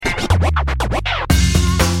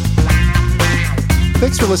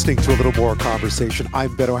Thanks for listening to A Little More Conversation.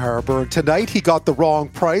 I'm Ben O'Hara-Byrne. Tonight, he got the wrong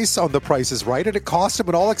price on The Price is Right, and it cost him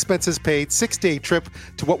an all-expenses-paid 6-day trip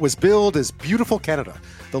to what was billed as beautiful Canada,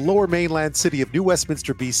 the lower mainland city of New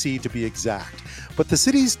Westminster, BC, to be exact. But the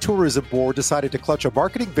city's tourism board decided to clutch a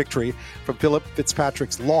marketing victory from Phillip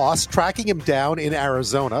Fitzpatrick's loss, tracking him down in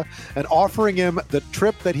Arizona and offering him the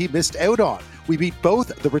trip that he missed out on. We meet both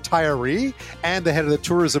the retiree and the head of the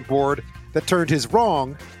tourism board that turned his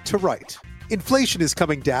wrong to right. Inflation is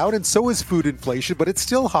coming down, and so is food inflation, but it's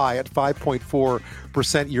still high at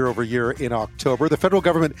 5.4% year over year in October. The federal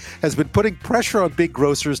government has been putting pressure on big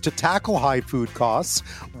grocers to tackle high food costs.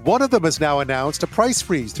 One of them has now announced a price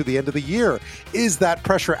freeze through the end of the year. Is that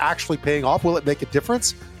pressure actually paying off? Will it make a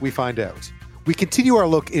difference? We find out. We continue our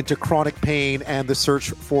look into chronic pain and the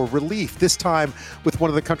search for relief, this time with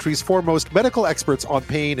one of the country's foremost medical experts on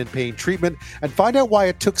pain and pain treatment, and find out why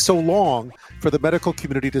it took so long for the medical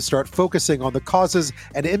community to start focusing on the causes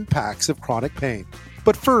and impacts of chronic pain.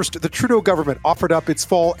 But first, the Trudeau government offered up its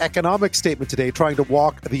fall economic statement today, trying to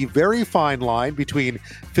walk the very fine line between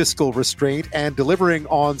fiscal restraint and delivering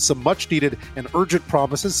on some much-needed and urgent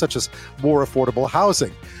promises, such as more affordable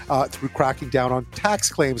housing, through cracking down on tax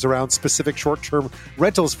claims around specific short-term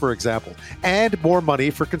rentals, for example, and more money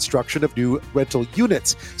for construction of new rental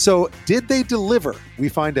units. So did they deliver? We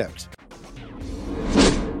find out.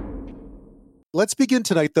 Let's begin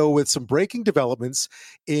tonight, though, with some breaking developments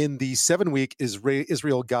in the 7-week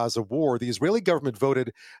Israel-Gaza war. The Israeli government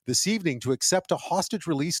voted this evening to accept a hostage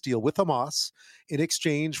release deal with Hamas in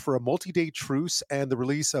exchange for a multi-day truce and the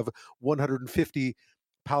release of 150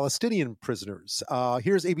 Palestinian prisoners.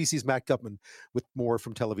 Here's ABC's Matt Gutman with more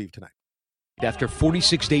from Tel Aviv tonight. After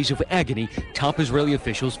 46 days of agony, top Israeli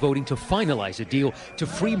officials voting to finalize a deal to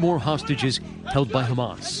free more hostages held by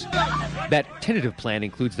Hamas. That tentative plan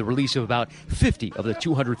includes the release of about 50 of the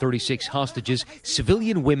 236 hostages,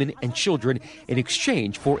 civilian women and children, in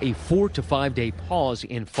exchange for a 4 to 5 day pause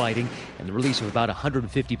in fighting and the release of about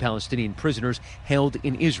 150 Palestinian prisoners held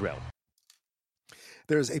in Israel.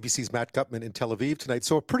 There's ABC's Matt Gutman in Tel Aviv tonight.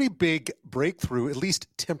 So a pretty big breakthrough, at least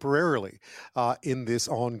temporarily, in this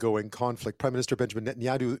ongoing conflict. Prime Minister Benjamin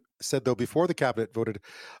Netanyahu said, though, before the cabinet voted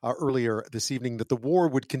earlier this evening, that the war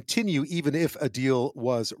would continue even if a deal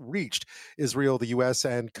was reached. Israel, the U.S.,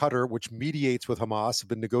 and Qatar, which mediates with Hamas, have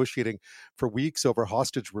been negotiating for weeks over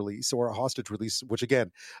hostage release, which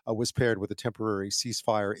again was paired with a temporary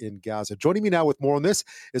ceasefire in Gaza. Joining me now with more on this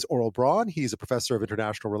is Aurel Braun. He's a professor of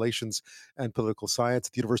international relations and political science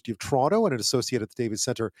at the University of Toronto and an associate at the David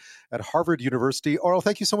Center at Harvard University. Aurel,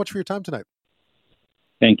 thank you so much for your time tonight.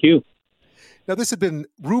 Thank you. Now, this had been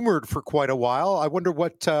rumored for quite a while. I wonder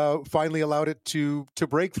what finally allowed it to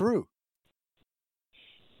break through.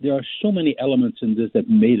 There are so many elements in this that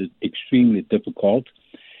made it extremely difficult.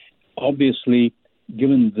 Obviously,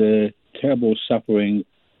 given the terrible suffering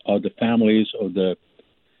of the families of the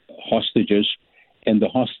hostages and the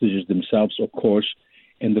hostages themselves, of course,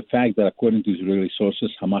 and the fact that, according to Israeli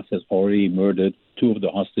sources, Hamas has already murdered 2 of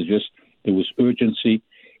the hostages, there was urgency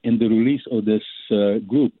in the release of this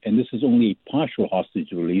group, and this is only a partial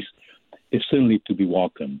hostage release, is certainly to be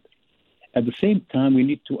welcomed. At the same time, we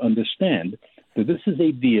need to understand that this is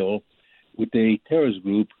a deal with a terrorist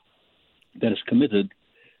group that has committed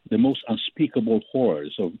the most unspeakable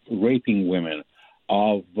horrors of raping women,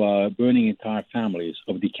 of burning entire families,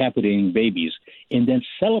 of decapitating babies, and then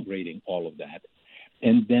celebrating all of that,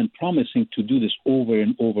 and then promising to do this over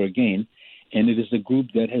and over again. And it is a group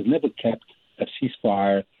that has never kept a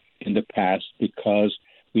ceasefire in the past, because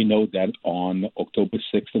we know that on October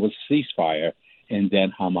 6th there was a ceasefire, and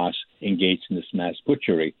then Hamas engaged in this mass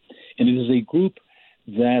butchery. And it is a group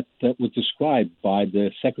that was described by the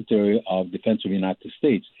Secretary of Defense of the United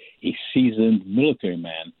States, a seasoned military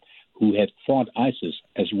man who had fought ISIS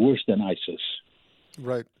as worse than ISIS.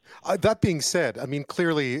 Right. That being said, I mean,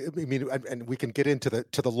 clearly, and we can get into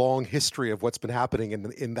the long history of what's been happening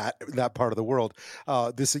in that part of the world.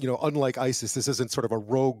 This, unlike ISIS, this isn't sort of a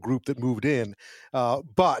rogue group that moved in,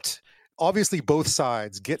 but obviously both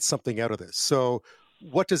sides get something out of this. So,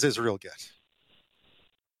 what does Israel get?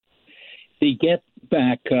 They get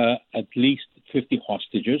back at least 50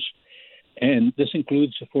 hostages, and this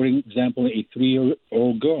includes, for example, a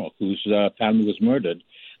 3-year-old girl whose family was murdered.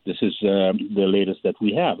 This is the latest that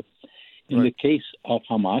we have. In the case of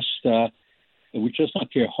Hamas, which does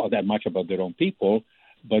not care all that much about their own people,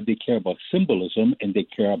 but they care about symbolism and they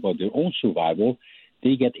care about their own survival,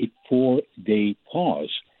 they get a 4-day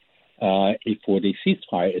pause, a 4-day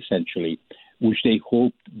ceasefire, essentially, which they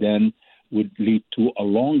hope then would lead to a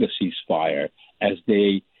longer ceasefire as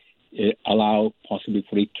they allow possibly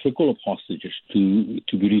for a trickle of hostages to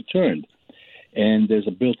be returned. And there's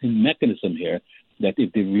a built-in mechanism here that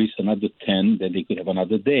if they release another 10, then they could have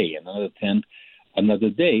another day, and another 10, another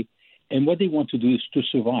day. And what they want to do is to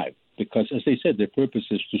survive, because, as they said, their purpose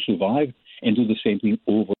is to survive and do the same thing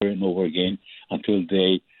over and over again until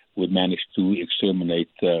they would manage to exterminate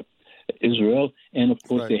Israel. And, of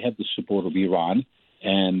course, They have the support of Iran,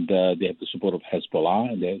 and they have the support of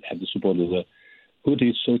Hezbollah, and they have the support of the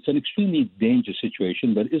Houthis. So it's an extremely dangerous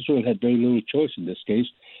situation, but Israel had very little choice in this case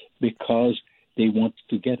because they want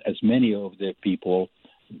to get as many of their people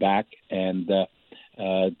back, and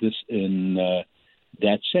this, in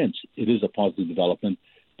that sense, it is a positive development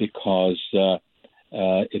because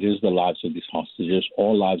it is the lives of these hostages.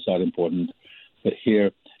 All lives are important, but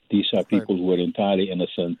here these are people who are entirely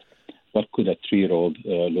innocent. What could a 3-year-old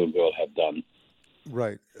little girl have done?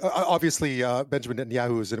 Right. Obviously, Benjamin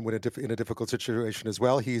Netanyahu is in a difficult situation as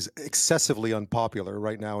well. He's excessively unpopular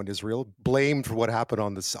right now in Israel, blamed for what happened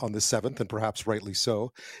on the 7th, and perhaps rightly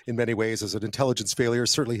so, in many ways, as an intelligence failure.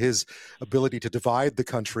 Certainly his ability to divide the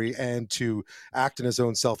country and to act in his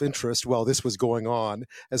own self-interest while this was going on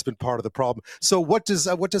has been part of the problem. So what does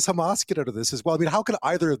Hamas get out of this as well? I mean, how can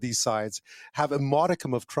either of these sides have a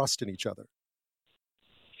modicum of trust in each other?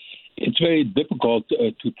 It's very difficult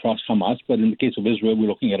to trust Hamas, but in the case of Israel, we're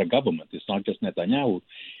looking at a government. It's not just Netanyahu.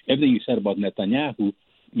 Everything you said about Netanyahu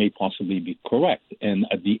may possibly be correct. And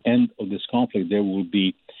at the end of this conflict, there will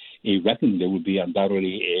be a reckoning. There will be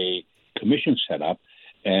undoubtedly a commission set up,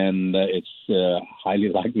 and it's highly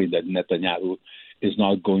likely that Netanyahu is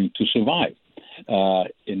not going to survive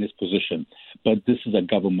in this position. But this is a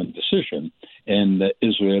government decision, and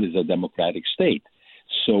Israel is a democratic state.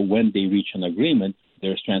 So when they reach an agreement,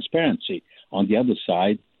 there's transparency. On the other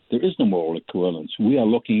side, there is no moral equivalence. We are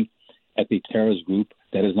looking at a terrorist group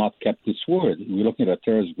that has not kept its word. We're looking at a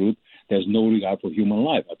terrorist group that has no regard for human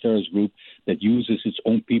life, a terrorist group that uses its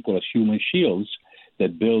own people as human shields,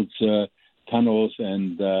 that builds tunnels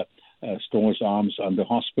and stores arms under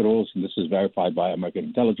hospitals, and this is verified by American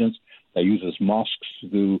intelligence, that uses mosques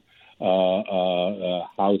to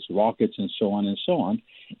house rockets and so on and so on.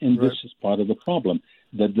 And This is part of the problem,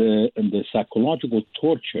 that the psychological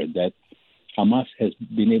torture that Hamas has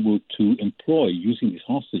been able to employ using these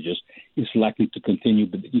hostages is likely to continue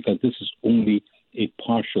because this is only a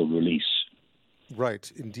partial release.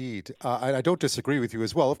 Right, indeed. I don't disagree with you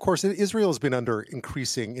as well. Of course, Israel has been under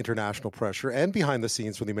increasing international pressure and behind the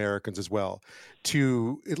scenes from the Americans as well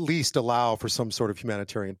to at least allow for some sort of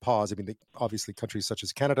humanitarian pause. I mean, obviously, countries such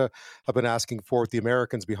as Canada have been asking for it. The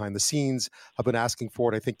Americans behind the scenes have been asking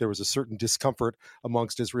for it. I think there was a certain discomfort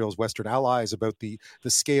amongst Israel's Western allies about the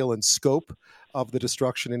scale and scope of the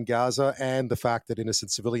destruction in Gaza and the fact that innocent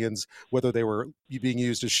civilians, whether they were being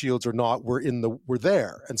used as shields or not, were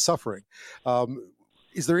there and suffering.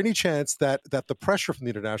 Is there any chance that the pressure from the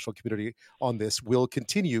international community on this will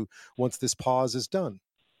continue once this pause is done?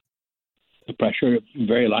 The pressure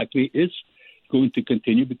very likely is going to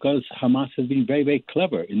continue because Hamas has been very, very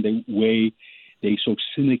clever in the way they so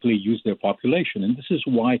cynically use their population. And this is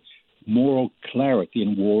why moral clarity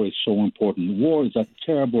in war is so important. War is a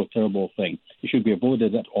terrible, terrible thing. It should be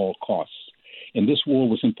avoided at all costs. And this war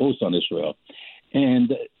was imposed on Israel.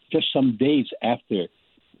 And just some days after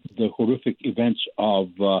the horrific events of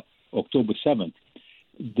October 7th,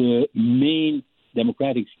 the main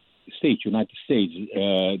democratic states, United States,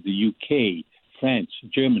 the UK, France,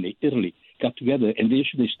 Germany, Italy, got together and they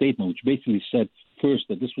issued a statement which basically said, first,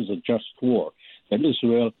 that this was a just war, that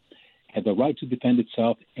Israel had the right to defend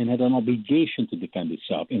itself and had an obligation to defend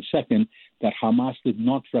itself. And second, that Hamas did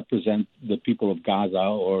not represent the people of Gaza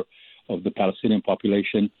or of the Palestinian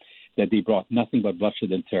population, that they brought nothing but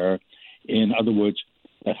bloodshed and terror. In other words,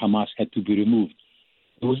 that Hamas had to be removed.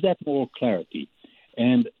 There was that moral clarity.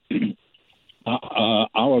 And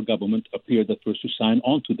our government appeared at first to sign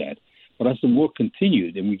on to that. But as the war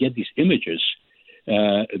continued and we get these images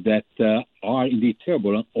that are indeed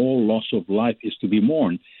terrible and all loss of life is to be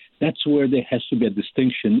mourned, that's where there has to be a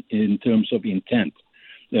distinction in terms of intent,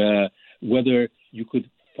 whether you could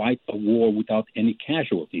fight a war without any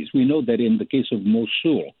casualties. We know that in the case of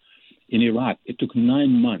Mosul in Iraq, it took 9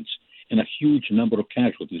 months and a huge number of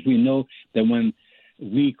casualties. We know that when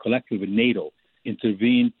we collectively, NATO,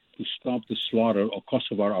 intervened to stop the slaughter of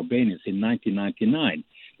Kosovar Albanians in 1999,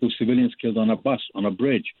 those civilians killed on a bus, on a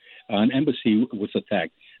bridge, an embassy was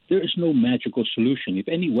attacked. There is no magical solution. If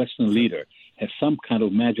any Western leader has some kind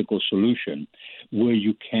of magical solution where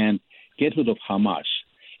you can get rid of Hamas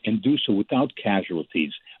and do so without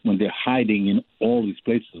casualties, when they're hiding in all these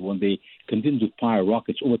places, when they continue to fire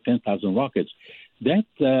rockets, over 10,000 rockets,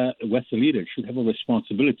 that Western leader should have a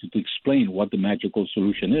responsibility to explain what the magical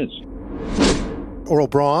solution is. Aurel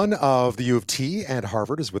Braun of the U of T and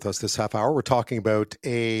Harvard is with us this half hour. We're talking about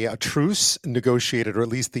a truce negotiated, or at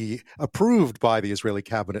least approved by the Israeli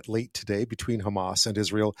cabinet late today between Hamas and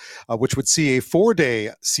Israel, which would see a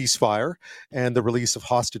 4-day ceasefire and the release of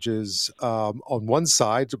hostages on one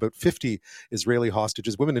side, about 50 Israeli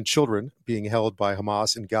hostages, women and children being held by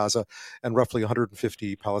Hamas in Gaza, and roughly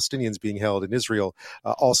 150 Palestinians being held in Israel,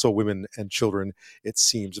 also women and children, it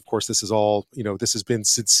seems. Of course, this is all, this has been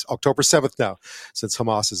since October 7th now, since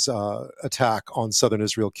Hamas's attack on southern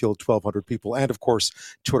Israel killed 1,200 people. And of course,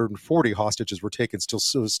 240 hostages were taken,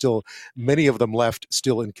 still many of them left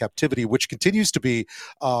still in captivity, which continues to be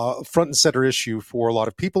a front and center issue for a lot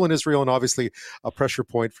of people in Israel, and obviously a pressure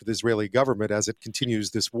point for the Israeli government as it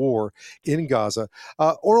continues this war in Gaza.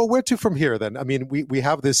 Aurel, where to from here then? I mean, we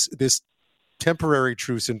have this temporary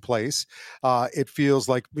truce in place. It feels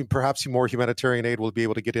like perhaps more humanitarian aid will be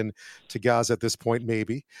able to get into Gaza at this point,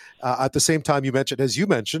 maybe. At the same time, as you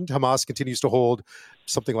mentioned, Hamas continues to hold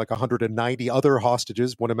something like 190 other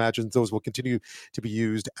hostages. One imagines those will continue to be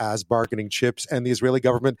used as bargaining chips, and the Israeli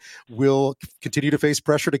government will continue to face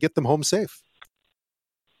pressure to get them home safe.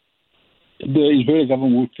 The Israeli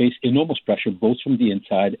government will face enormous pressure, both from the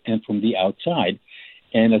inside and from the outside.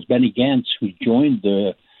 And as Benny Gantz, who joined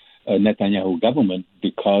the Netanyahu government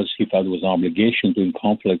because he felt it was an obligation during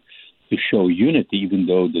conflict to show unity, even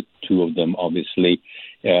though the two of them obviously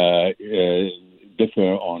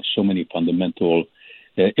differ on so many fundamental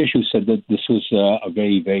issues, said that this was a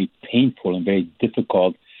very, very painful and very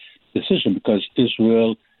difficult decision because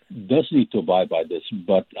Israel does need to abide by this,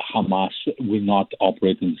 but Hamas will not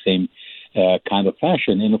operate in the same kind of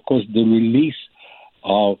fashion. And of course, the release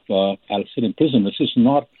of Palestinian prisoners is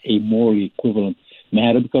not a morally equivalent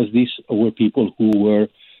matter because these were people who were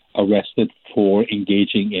arrested for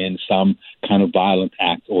engaging in some kind of violent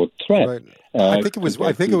act or threat. Right. I think it was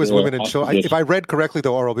women and children. If I read correctly,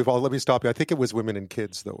 though, Aurel, let me stop you. I think it was women and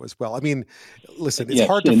kids, though, as well. I mean, listen, it's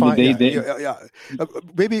hard to find.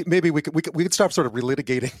 Maybe we could stop sort of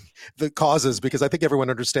relitigating the causes because I think everyone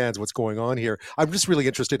understands what's going on here. I'm just really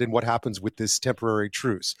interested in what happens with this temporary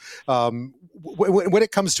truce. When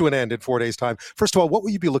it comes to an end in 4 days' time, first of all, what will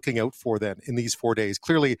you be looking out for then in these 4 days?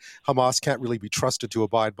 Clearly, Hamas can't really be trusted to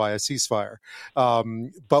abide by a ceasefire.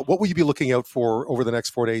 But what will you be looking out for over the next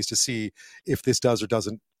 4 days to see if this does or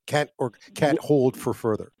can't hold for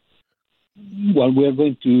further? Well, we're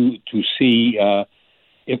going to see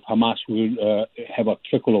if Hamas will have a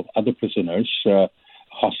trickle of other prisoners,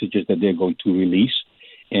 hostages that they're going to release,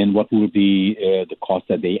 and what will be the cost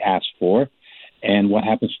that they ask for, and what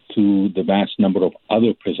happens to the vast number of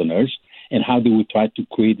other prisoners, and how they will try to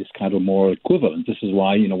create this kind of moral equivalent. This is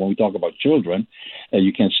why, when we talk about children,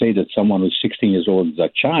 you can say that someone who's 16 years old is a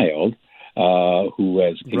child, who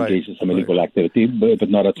has engaged in some illegal activity, but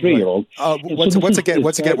not a 3-year-old. Once again,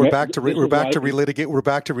 we're back to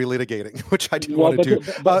relitigating, which I didn't want to do.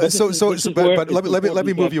 But let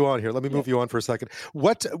me move you on here. Let me move you on for a second.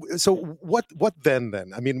 What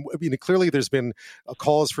then? I mean, clearly there's been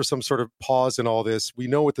calls for some sort of pause in all this. We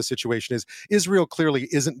know what the situation is. Israel clearly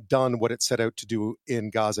isn't done what it set out to do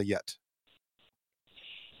in Gaza yet.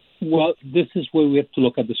 Well, this is where we have to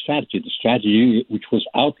look at the strategy which was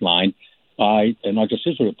outlined by not just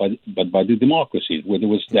Israel, but by the democracies, where there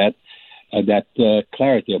was that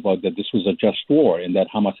clarity about that this was a just war and that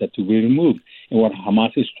Hamas had to be removed. And what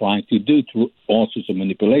Hamas is trying to do through all sorts of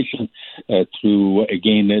manipulation, through,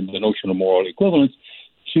 again, the notion of moral equivalence,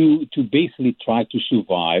 to basically try to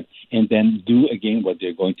survive and then do again what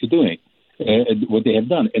they're going to do, what they have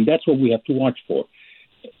done. And that's what we have to watch for.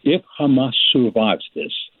 If Hamas survives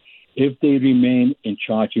this, if they remain in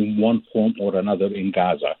charge in one form or another in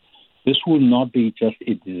Gaza, this will not be just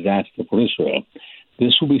a disaster for Israel.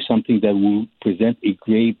 This will be something that will present a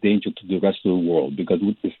grave danger to the rest of the world because it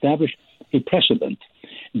would establish a precedent.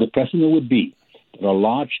 The precedent would be that a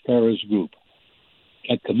large terrorist group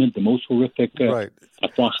had committed the most horrific atrocities.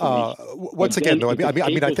 Once again, though, we're back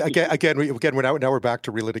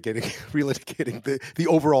to relitigating the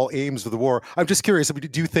overall aims of the war. I'm just curious.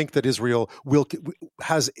 Do you think that Israel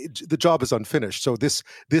has the job is unfinished? So this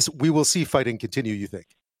we will see fighting continue. You think?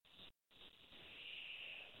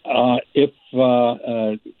 If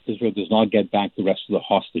Israel does not get back the rest of the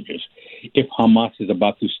hostages, if Hamas is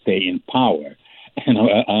about to stay in power, and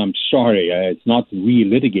I'm sorry, it's not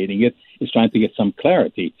relitigating it; it's trying to get some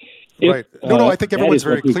clarity. Right. No. I think everyone's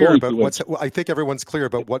very clear about everyone's clear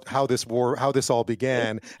about how this all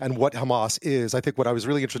began and what Hamas is. I think what I was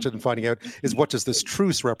really interested in finding out is what does this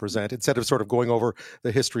truce represent, instead of sort of going over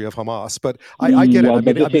the history of Hamas. But I get it.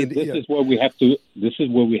 This is where we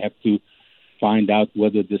have to find out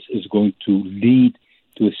whether this is going to lead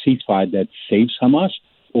to a ceasefire that saves Hamas,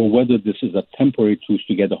 or whether this is a temporary truce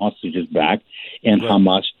to get the hostages back, and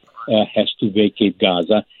Hamas has to vacate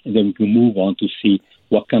Gaza, and then we can move on to see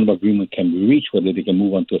what kind of agreement can be reached, whether they can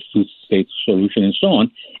move on to a two-state solution and so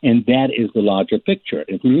on. And that is the larger picture.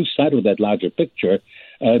 If we lose sight of that larger picture,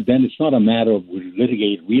 then it's not a matter of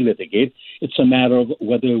relitigate. It's a matter of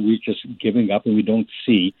whether we're just giving up and we don't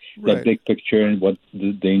see that big picture and what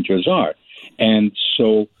the dangers are. And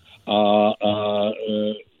so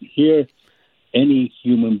here, any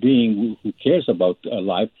human being who cares about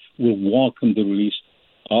life will welcome the release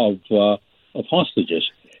of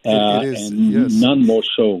hostages. It is, and none more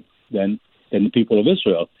so than the people of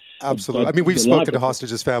Israel. Absolutely. I mean, we've spoken to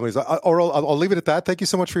hostages' families. Aurel, I'll leave it at that. Thank you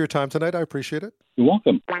so much for your time tonight. I appreciate it. You're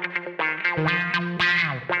welcome.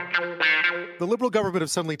 The Liberal government have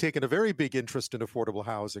suddenly taken a very big interest in affordable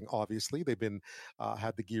housing, obviously. They've been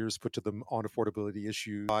had the gears put to them on affordability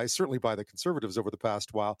issues, certainly by the Conservatives over the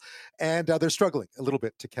past while, and they're struggling a little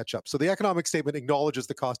bit to catch up. So the economic statement acknowledges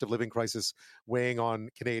the cost of living crisis weighing on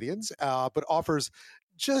Canadians, but offers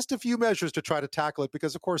just a few measures to try to tackle it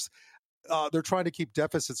because, of course, they're trying to keep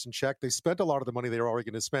deficits in check. They spent a lot of the money they were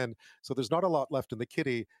already going to spend, so there's not a lot left in the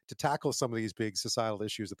kitty to tackle some of these big societal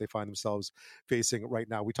issues that they find themselves facing right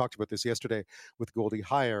now. We talked about this yesterday with Goldie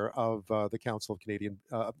Heyer of the Council of Canadian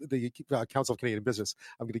Business.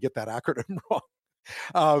 I'm going to get that acronym wrong.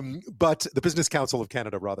 But the Business Council of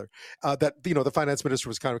Canada, rather, that, the finance minister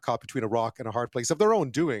was kind of caught between a rock and a hard place of their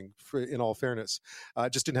own doing, in all fairness.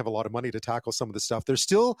 Just didn't have a lot of money to tackle some of the stuff. They're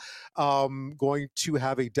still going to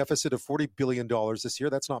have a deficit of $40 billion this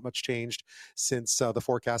year. That's not much changed since the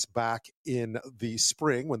forecast back in the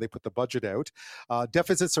spring when they put the budget out.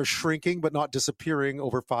 Deficits are shrinking, but not disappearing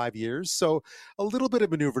over 5 years. So a little bit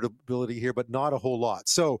of maneuverability here, but not a whole lot.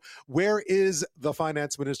 So where is the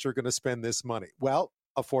finance minister going to spend this money? Well,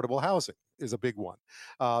 affordable housing is a big one.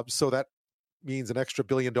 So that means an extra $1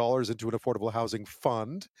 billion into an affordable housing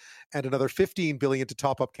fund and another $15 billion to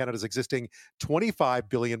top up Canada's existing $25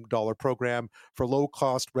 billion program for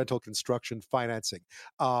low-cost rental construction financing.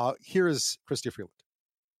 Here is Chrystia Freeland.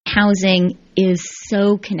 Housing is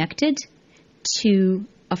so connected to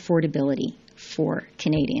affordability for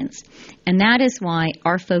Canadians. And that is why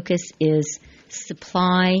our focus is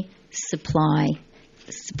supply, supply,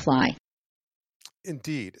 supply.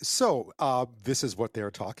 Indeed. So this is what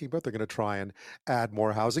they're talking about. They're going to try and add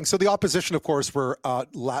more housing. So the opposition, of course, were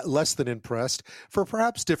less than impressed for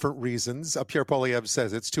perhaps different reasons. Pierre Poilievre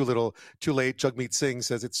says it's too little, too late. Jagmeet Singh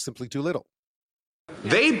says it's simply too little.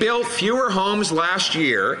 They built fewer homes last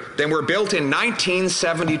year than were built in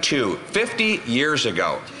 1972, 50 years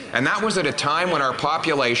ago. And that was at a time when our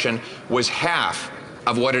population was half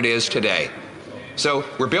of what it is today. So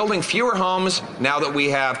we're building fewer homes now that we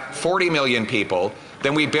have 40 million people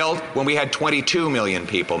than we built when we had 22 million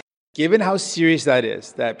people. Given how serious that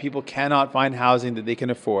is, that people cannot find housing that they can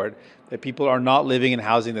afford, that people are not living in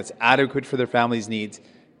housing that's adequate for their families' needs,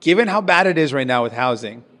 given how bad it is right now with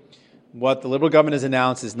housing, what the Liberal government has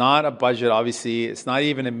announced is not a budget, obviously. It's not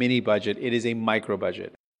even a mini budget. It is a micro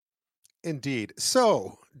budget. Indeed.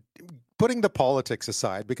 So, putting the politics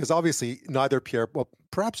aside, because obviously neither Pierre, well,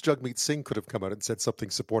 perhaps Jagmeet Singh could have come out and said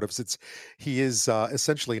something supportive, since he is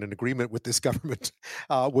essentially in an agreement with this government,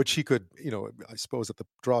 which he could, I suppose at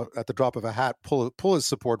the drop of a hat, pull his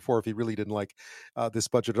support for if he really didn't like this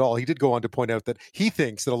budget at all. He did go on to point out that he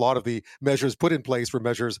thinks that a lot of the measures put in place were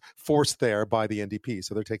measures forced there by the NDP,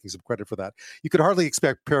 so they're taking some credit for that. You could hardly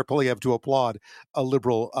expect Pierre Poilievre to applaud a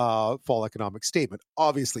Liberal fall economic statement,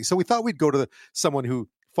 obviously. So we thought we'd go to someone who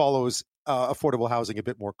follows affordable housing a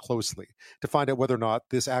bit more closely to find out whether or not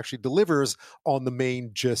this actually delivers on the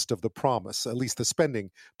main gist of the promise, at least the spending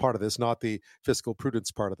part of this, not the fiscal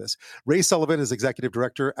prudence part of this. Ray Sullivan is Executive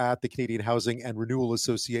Director at the Canadian Housing and Renewal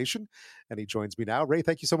Association, and he joins me now. Ray,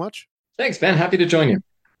 thank you so much. Thanks, Ben. Happy to join you.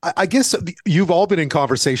 I guess you've all been in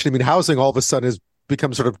conversation. I mean, housing all of a sudden has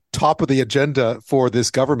become sort of top of the agenda for this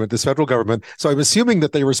government, this federal government. So I'm assuming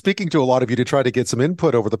that they were speaking to a lot of you to try to get some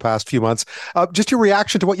input over the past few months. Just your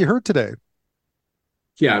reaction to what you heard today.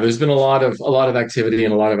 Yeah, there's been a lot of activity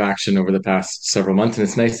and a lot of action over the past several months, and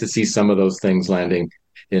it's nice to see some of those things landing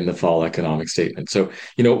in the fall economic statement. So,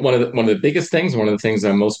 one of the biggest things, one of the things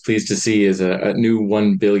I'm most pleased to see is a new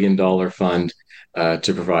 $1 billion fund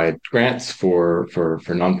to provide grants for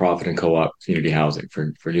nonprofit and co-op community housing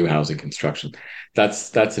for new housing construction.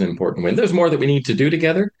 That's an important win. There's more that we need to do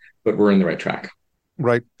together, but we're in the right track.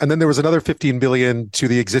 Right. And then there was another $15 billion to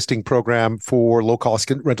the existing program for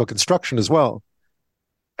low-cost rental construction as well.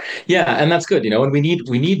 Yeah, and that's good, and we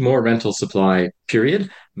need more rental supply, period.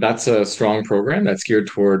 That's a strong program that's geared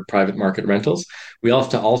toward private market rentals. We have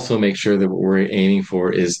to also make sure that what we're aiming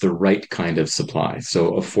for is the right kind of supply,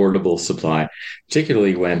 so affordable supply,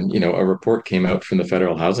 particularly when, a report came out from the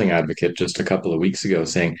Federal Housing Advocate just a couple of weeks ago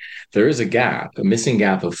saying there is a missing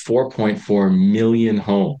gap of 4.4 million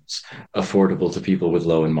homes affordable to people with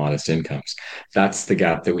low and modest incomes. That's the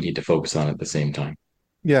gap that we need to focus on at the same time.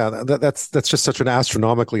 Yeah, that's just such an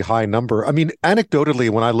astronomically high number. I mean,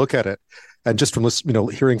 anecdotally, when I look at it, and just from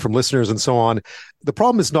hearing from listeners and so on, the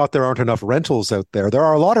problem is not there aren't enough rentals out there. There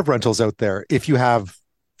are a lot of rentals out there. If you have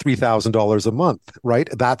 $3,000 a month, right?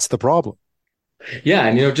 That's the problem. Yeah,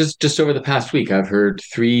 and just over the past week, I've heard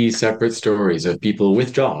three separate stories of people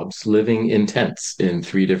with jobs living in tents in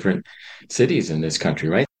three different cities in this country,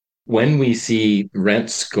 right? When we see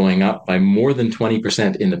rents going up by more than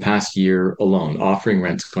 20% in the past year alone, offering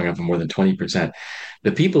rents going up by more than 20%,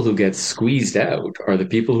 the people who get squeezed out are the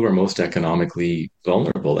people who are most economically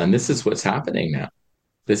vulnerable. And this is what's happening now.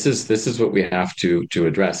 This is what we have to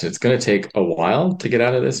address. It's going to take a while to get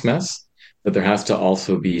out of this mess, but there has to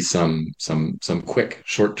also be some quick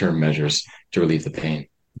short-term measures to relieve the pain.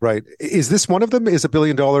 Right. Is this one of them? Is $1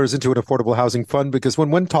 billion into an affordable housing fund? Because when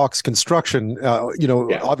one talks construction,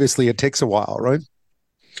 Yeah. obviously it takes a while, right?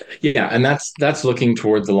 Yeah, and that's looking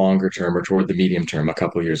toward the longer term or toward the medium term, a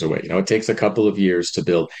couple of years away. It takes a couple of years to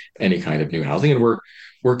build any kind of new housing, and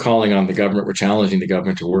we're calling on the government, we're challenging the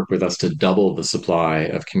government to work with us to double the supply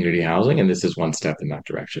of community housing, and this is one step in that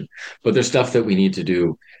direction. But there's stuff that we need to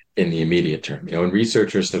do in the immediate term. And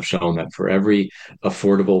researchers have shown that for every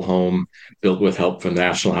affordable home built with help from the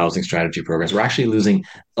National Housing Strategy programs, we're actually losing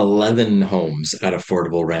 11 homes at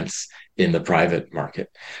affordable rents in the private market.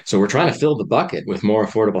 So we're trying to fill the bucket with more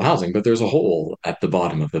affordable housing, but there's a hole at the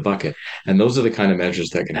bottom of the bucket. And those are the kind of measures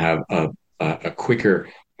that can have a quicker,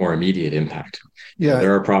 more immediate impact. Yeah.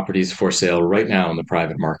 There are properties for sale right now in the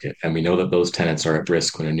private market, and we know that those tenants are at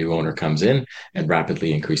risk when a new owner comes in and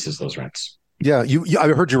rapidly increases those rents. Yeah, I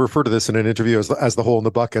heard you refer to this in an interview as the hole in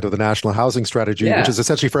the bucket of the National Housing Strategy, Yeah. which is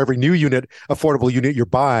essentially for every new unit, affordable unit you're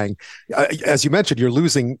buying. As you mentioned, you're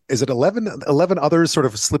losing, is it 11 others sort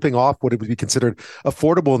of slipping off what would be considered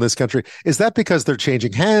affordable in this country? Is that because they're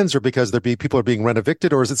changing hands or because people are being rent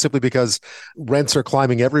evicted, or is it simply because rents are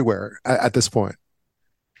climbing everywhere at this point?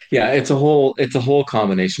 Yeah, it's a whole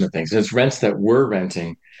combination of things. It's rents that we're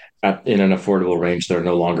renting in an affordable range. They're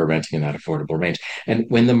no longer renting in that affordable range. And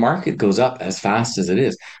when the market goes up as fast as it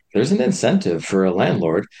is, there's an incentive for a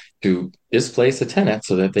landlord to displace a tenant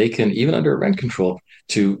so that they can, even under rent control,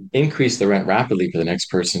 to increase the rent rapidly for the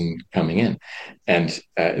next person coming in. And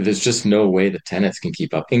there's just no way that tenants can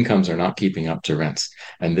keep up. Incomes are not keeping up to rents.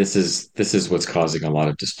 And this is what's causing a lot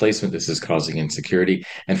of displacement. This is causing insecurity.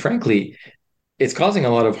 And frankly, it's causing a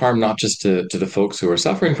lot of harm, not just to the folks who are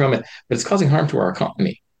suffering from it, but it's causing harm to our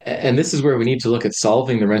economy. And this is where we need to look at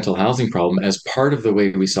solving the rental housing problem as part of the way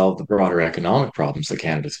we solve the broader economic problems that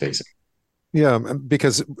Canada's facing. Yeah,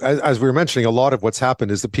 because as we were mentioning, a lot of what's happened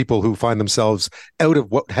is the people who find themselves out of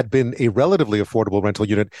what had been a relatively affordable rental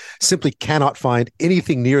unit simply cannot find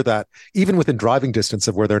anything near that, even within driving distance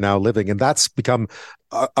of where they're now living. And that's become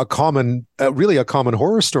really a common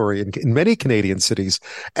horror story in many Canadian cities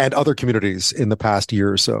and other communities in the past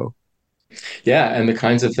year or so. Yeah, and the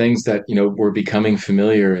kinds of things that, were becoming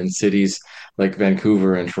familiar in cities like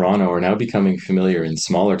Vancouver and Toronto are now becoming familiar in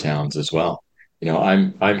smaller towns as well.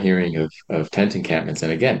 I'm hearing of tent encampments,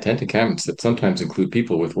 and again, tent encampments that sometimes include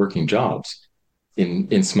people with working jobs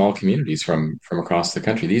in small communities from across the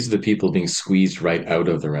country. These are the people being squeezed right out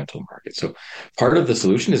of the rental market. So part of the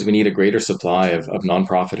solution is we need a greater supply of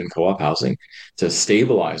nonprofit and co-op housing to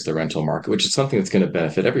stabilize the rental market, which is something that's going to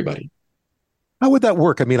benefit everybody. How would that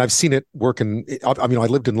work? I mean, I've seen it work I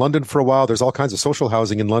lived in London for a while. There's all kinds of social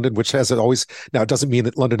housing in London, which has always, now it doesn't mean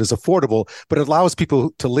that London is affordable, but it allows people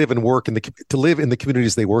to live and work to live in the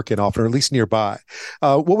communities they work in often, or at least nearby.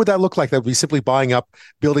 What would that look like? That would be simply buying up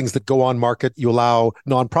buildings that go on market. You allow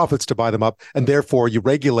nonprofits to buy them up, and therefore you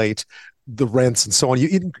regulate the rents and so on.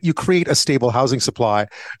 You create a stable housing supply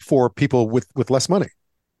for people with less money.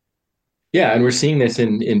 Yeah, and we're seeing this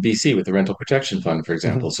in BC with the Rental Protection Fund, for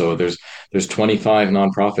example. So there's 25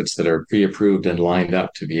 nonprofits that are pre-approved and lined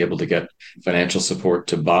up to be able to get financial support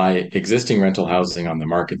to buy existing rental housing on the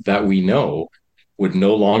market that we know would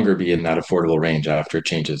no longer be in that affordable range after it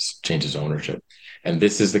changes ownership. And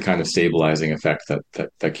this is the kind of stabilizing effect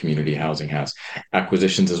that community housing has.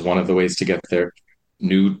 Acquisitions is one of the ways to get there.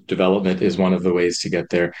 New development is one of the ways to get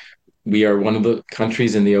there. We are one of the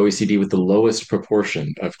countries in the OECD with the lowest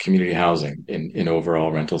proportion of community housing in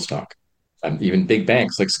overall rental stock. Even big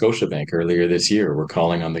banks like Scotiabank earlier this year were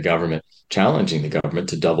calling on the government, challenging the government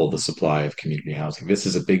to double the supply of community housing. This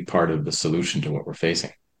is a big part of the solution to what we're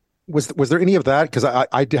facing. Was there any of that? Because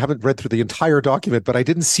I haven't read through the entire document, but I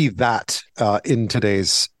didn't see that in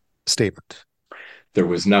today's statement. There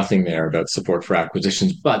was nothing there about support for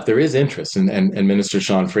acquisitions, but there is interest, and Minister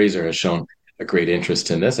Sean Fraser has shown a great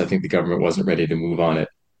interest in this. I think the government wasn't ready to move on it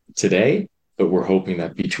today, but we're hoping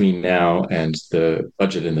that between now and the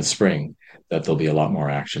budget in the spring, that there'll be a lot more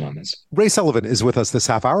action on this. Ray Sullivan is with us this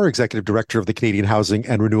half hour, Executive Director of the Canadian Housing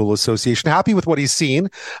and Renewal Association. Happy with what he's seen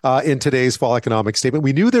in today's fall economic statement.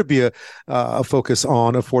 We knew there'd be a focus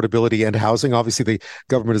on affordability and housing. Obviously, the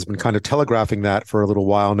government has been kind of telegraphing that for a little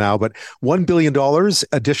while now, but $1 billion,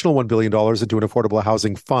 additional $1 billion into an affordable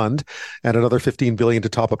housing fund, and another $15 billion to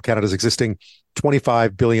top up Canada's existing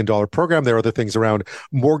 $25 billion program. There are other things around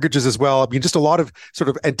mortgages as well. I mean, just a lot of sort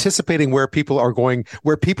of anticipating where people are going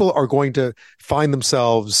to find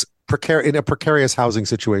themselves in a precarious housing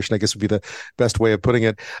situation, I guess would be the best way of putting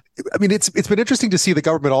it. I mean, it's been interesting to see the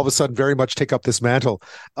government all of a sudden very much take up this mantle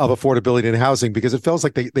of affordability in housing, because it feels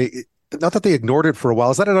like they not that they ignored it for a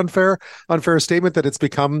while. Is that an unfair statement, that it's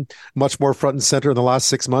become much more front and center in the last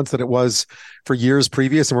 6 months than it was for years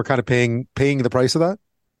previous, and we're kind of paying the price of that?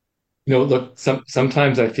 Look,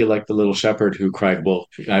 sometimes I feel like the little shepherd who cried wolf.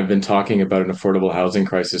 I've been talking about an affordable housing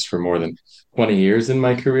crisis for more than 20 years in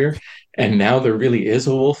my career, and now there really is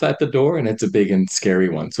a wolf at the door, and it's a big and scary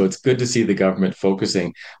one. So it's good to see the government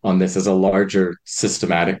focusing on this as a larger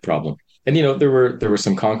systematic problem. And, there were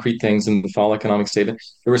some concrete things in the fall economic statement.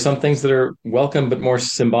 There were some things that are welcome but more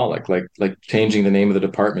symbolic, like changing the name of the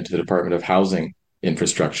department to the Department of Housing,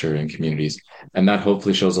 Infrastructure and Communities. And that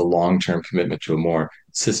hopefully shows a long-term commitment to a more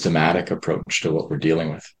systematic approach to what we're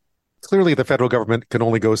dealing with. Clearly, the federal government can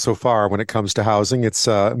only go so far when it comes to housing. It's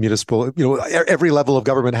municipal. Every level of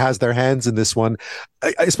government has their hands in this one.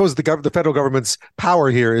 I suppose the federal government's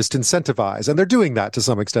power here is to incentivize, and they're doing that to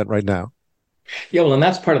some extent right now. Yeah, well, and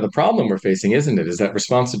that's part of the problem we're facing, isn't it? Is that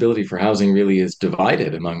responsibility for housing really is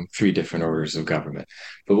divided among three different orders of government.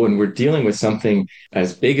 But when we're dealing with something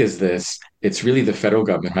as big as this, it's really the federal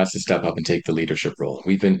government has to step up and take the leadership role.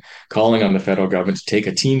 Some been calling on the federal government to take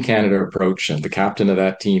a Team Canada approach, and the captain of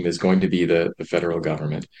that team is going to be the federal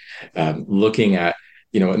government, looking at,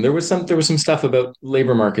 and there was some stuff about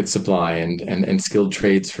labor market supply and skilled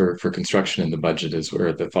trades for construction in the budget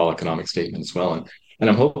or the fall economic statement as well. And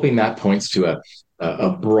I'm hoping that points to a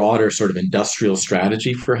broader sort of industrial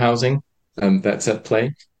strategy for housing that's at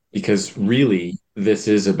play, because really this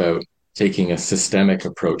is about taking a systemic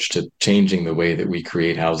approach to changing the way that we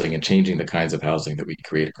create housing and changing the kinds of housing that we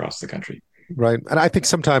create across the country. Right. And I think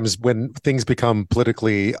sometimes when things become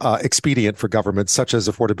politically expedient for governments, such as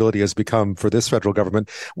affordability has become for this federal government,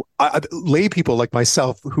 lay people like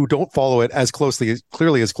myself who don't follow it as closely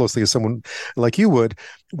as someone like you would,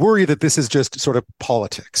 worry that this is just sort of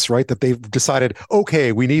politics, right? That they've decided,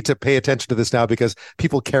 okay, we need to pay attention to this now because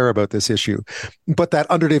people care about this issue. But that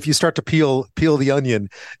if you start to peel the onion,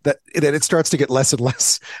 that it starts to get less and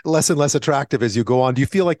less attractive as you go on. Do you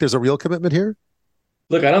feel like there's a real commitment here?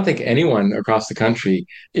 Look, I don't think anyone across the country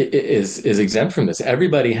is exempt from this.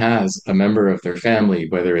 Everybody has a member of their family,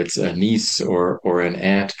 whether it's a niece or an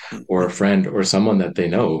aunt or a friend or someone that they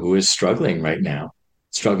know, who is struggling right now,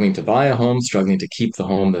 struggling to buy a home, struggling to keep the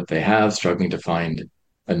home that they have, struggling to find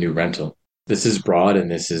a new rental. This is broad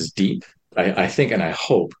and this is deep. I think and I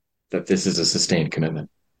hope that this is a sustained commitment.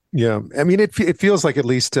 Yeah, I mean, it feels like at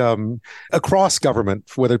least across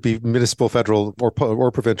government, whether it be municipal, federal,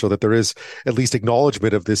 or provincial, that there is at least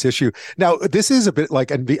acknowledgement of this issue. Now, this is a bit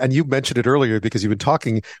like, and you mentioned it earlier because you've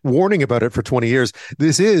been warning about it for 20 years.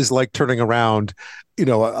 This is like turning around,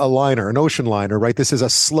 a liner, an ocean liner, right? This is a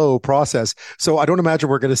slow process. So I don't imagine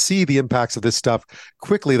we're going to see the impacts of this stuff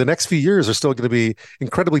quickly. The next few years are still going to be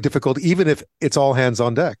incredibly difficult, even if it's all hands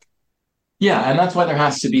on deck. Yeah, and that's why there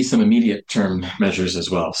has to be some immediate term measures as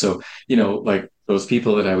well. So, like those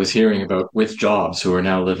people that I was hearing about with jobs who are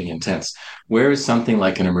now living in tents, where is something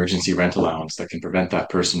like an emergency rent allowance that can prevent that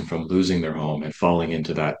person from losing their home and falling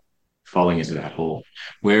into that hole?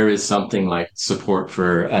 Where is something like support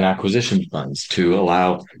for an acquisition funds to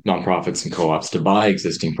allow nonprofits and co-ops to buy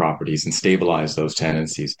existing properties and stabilize those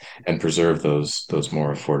tenancies and preserve those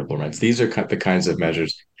more affordable rents? These are the kinds of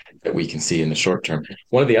measures that we can see in the short term.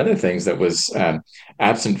 One of the other things that was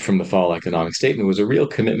absent from the fall economic statement was a real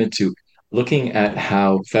commitment to looking at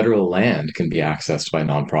how federal land can be accessed by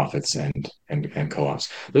nonprofits and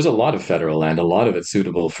co-ops. There's a lot of federal land, a lot of it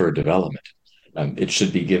suitable for development. It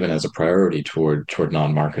should be given as a priority toward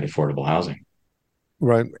non-market affordable housing.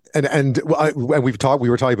 Right. And we were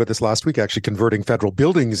talking about this last week, actually, converting federal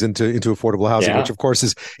buildings into affordable housing, which of course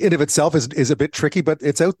is in of itself is a bit tricky, but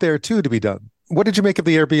it's out there too to be done. What did you make of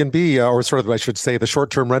the Airbnb, or sort of, I should say, the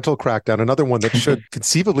short-term rental crackdown? Another one that should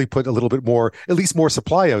conceivably put a little bit more, at least more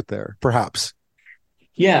supply out there, perhaps.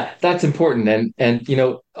 Yeah, that's important. And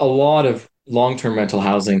a lot of long-term rental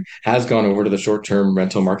housing has gone over to the short-term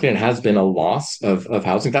rental market and has been a loss of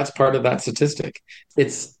housing. That's part of that statistic.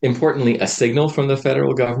 It's importantly a signal from the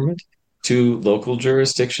federal government to local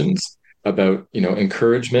jurisdictions about,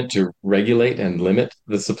 encouragement to regulate and limit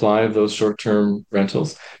the supply of those short-term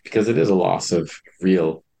rentals, because it is a loss of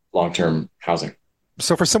real long-term housing.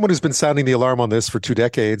 So for someone who's been sounding the alarm on this for 2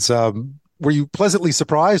 decades, were you pleasantly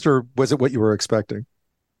surprised, or was it what you were expecting?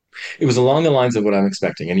 It was along the lines of what I'm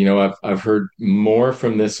expecting. And, I've heard more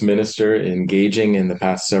from this minister engaging in the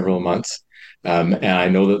past several months. And I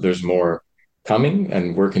know that there's more coming,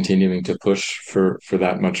 and we're continuing to push for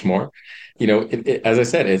that much more. As I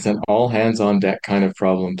said, it's an all hands on deck kind of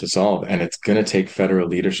problem to solve, and it's going to take federal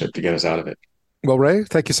leadership to get us out of it. Well, Ray,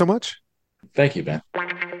 thank you so much. Thank you, Ben.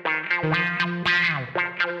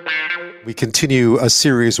 We continue a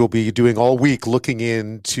series we'll be doing all week, looking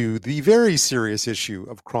into the very serious issue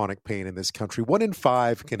of chronic pain in this country. 1 in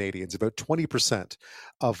 5 Canadians, about 20%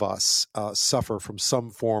 of us, suffer from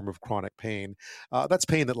some form of chronic pain. That's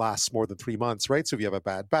pain that lasts more than 3 months, right? So if you have a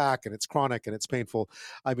bad back and it's chronic and it's painful,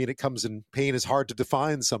 it comes in, pain is hard to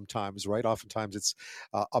define sometimes, right? Oftentimes it's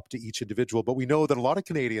up to each individual. But we know that a lot of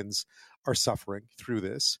Canadians are suffering through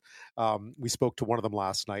this. We spoke to one of them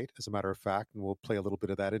last night, as a matter of fact, and we'll play a little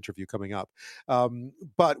bit of that interview coming up.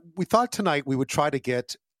 But we thought tonight we would try to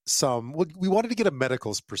get we wanted to get a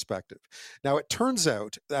medical's perspective. Now, it turns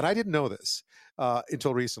out, and I didn't know this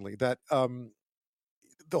until recently, that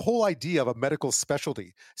the whole idea of a medical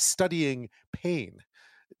specialty studying pain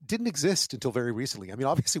didn't exist until very recently.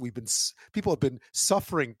 Obviously people have been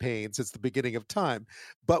suffering pain since the beginning of time,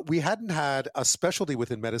 but we hadn't had a specialty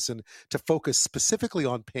within medicine to focus specifically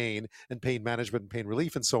on pain and pain management and pain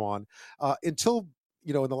relief and so on until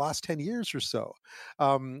in the last 10 years or so.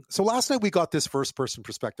 So last night we got this first person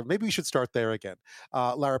perspective. Maybe we should start there again.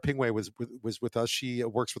 Lara Pingway was with us. She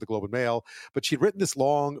works for the Globe and Mail, but she'd written this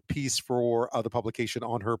long piece for the publication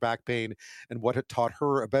on her back pain and what had taught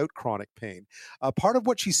her about chronic pain. Part of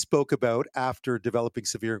what she spoke about after developing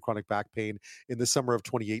severe and chronic back pain in the summer of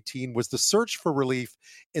 2018 was the search for relief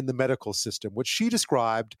in the medical system, which she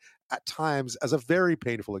described at times as a very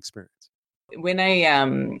painful experience. When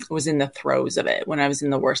I was in the throes of it, when I was in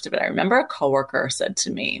the worst of it, I remember a coworker said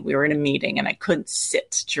to me, we were in a meeting and I couldn't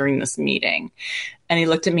sit during this meeting. And he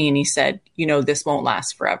looked at me and he said, this won't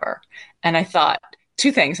last forever. And I thought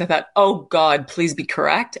 2 things. I thought, oh God, please be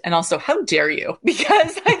correct. And also, how dare you?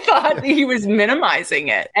 Because I thought he was minimizing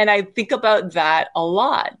it. And I think about that a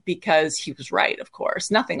lot because he was right, of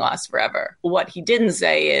course. Nothing lasts forever. What he didn't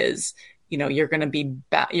say is, you're going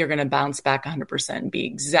to bounce back 100% and be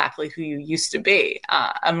exactly who you used to be.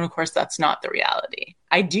 And of course, that's not the reality.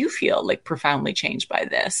 I do feel profoundly changed by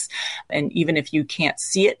this. And even if you can't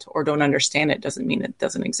see it or don't understand it, doesn't mean it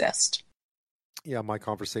doesn't exist. Yeah, my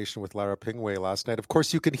conversation with Lara Pingway last night. Of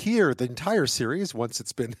course, you can hear the entire series once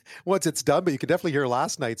it's done, but you can definitely hear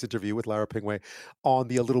last night's interview with Lara Pingway on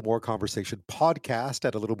the A Little More Conversation podcast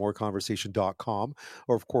at alittlemoreconversation.com,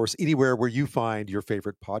 or of course, anywhere where you find your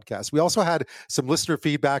favorite podcast. We also had some listener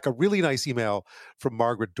feedback, a really nice email from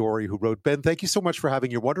Margaret Dory, who wrote, Ben, thank you so much for having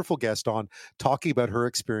your wonderful guest on, talking about her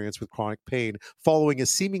experience with chronic pain following a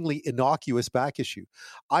seemingly innocuous back issue.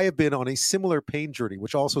 I have been on a similar pain journey,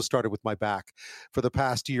 which also started with my back, for the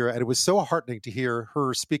past year, and it was so heartening to hear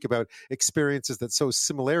her speak about experiences that so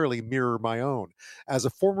similarly mirror my own. As a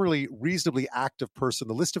formerly reasonably active person,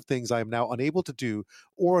 the list of things I am now unable to do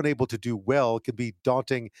or unable to do well can be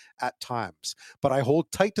daunting at times. But I hold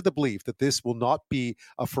tight to the belief that this will not be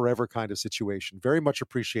a forever kind of situation. Very much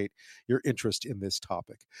appreciate your interest in this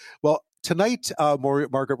topic. Well, tonight,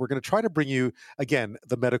 Margaret, we're going to try to bring you, again,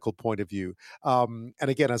 the medical point of view. And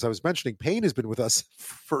again, as I was mentioning, pain has been with us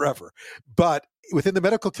forever. But within the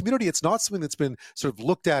medical community, it's not something that's been sort of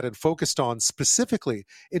looked at and focused on specifically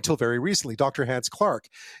until very recently. Dr. Hance Clarke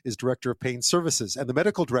is Director of Pain Services and the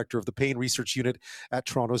Medical Director of the Pain Research Unit at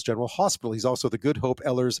Toronto's General Hospital. He's also the Good Hope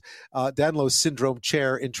Ehlers-Danlos Syndrome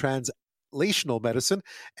Chair in Translational Medicine.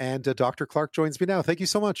 And Dr. Clarke joins me now. Thank you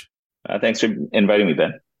so much. Thanks for inviting me,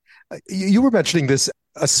 Ben. You were mentioning this,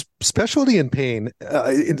 a specialty in pain,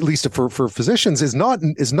 at least for physicians, is not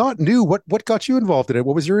new. What got you involved in it?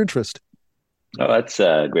 What was your interest? Oh, that's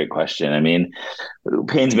a great question. I mean,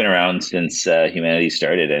 pain's been around since humanity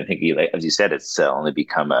started. I think, as you said, it's only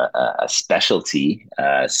become a specialty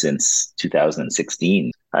since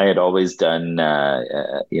 2016. I had always done, had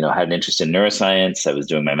an interest in neuroscience. I was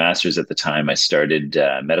doing my master's at the time. I started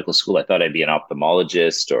medical school. I thought I'd be an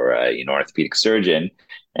ophthalmologist or orthopedic surgeon.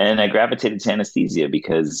 And I gravitated to anesthesia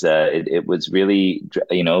because it was really,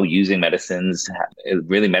 using medicines,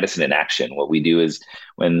 really medicine in action. What we do is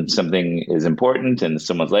when something is important and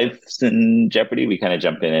someone's life's in jeopardy, we kind of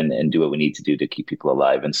jump in and do what we need to do to keep people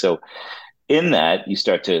alive. And so in that, you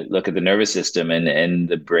start to look at the nervous system and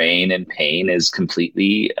the brain, and pain is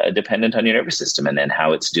completely dependent on your nervous system and then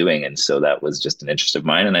how it's doing. And so that was just an interest of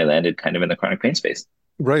mine. And I landed kind of in the chronic pain space.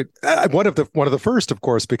 Right. One of the first, of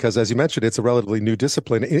course, because as you mentioned, it's a relatively new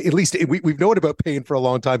discipline. At least we've known about pain for a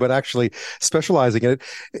long time, but actually specializing in it,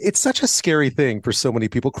 it's such a scary thing for so many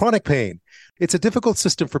people. Chronic pain. It's a difficult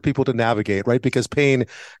system for people to navigate, right? Because pain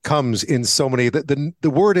comes in so many, the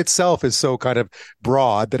word itself is so kind of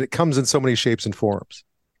broad that it comes in so many shapes and forms.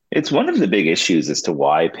 It's one of the big issues as to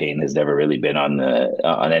why pain has never really been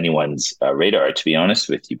on anyone's radar, to be honest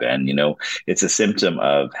with you, Ben. It's a symptom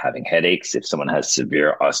of having headaches. If someone has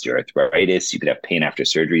severe osteoarthritis, you could have pain after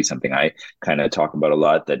surgery, something I kind of talk about a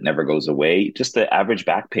lot that never goes away. Just the average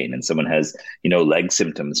back pain, and someone has, leg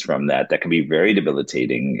symptoms from that can be very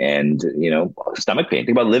debilitating. And, stomach pain.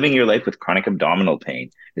 Think about living your life with chronic abdominal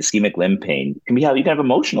pain, ischemic limb pain. You can have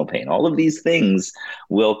emotional pain. All of these things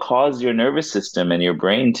will cause your nervous system and your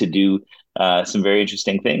brain to do some very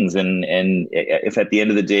interesting things. And if at the end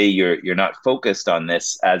of the day, you're not focused on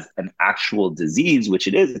this as an actual disease, which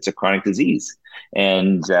it is, it's a chronic disease.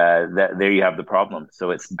 And there you have the problem.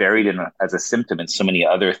 So it's buried as a symptom in so many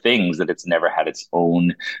other things that it's never had its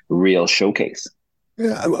own real showcase.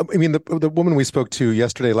 Yeah, I mean, the woman we spoke to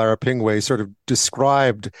yesterday, Lara Pingway, sort of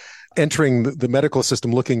described entering the medical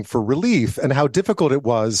system looking for relief and how difficult it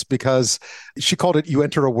was, because she called it, you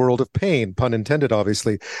enter a world of pain, pun intended,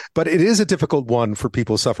 obviously. But it is a difficult one for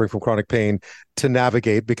people suffering from chronic pain to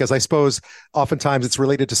navigate, because I suppose oftentimes it's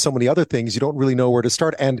related to so many other things. You don't really know where to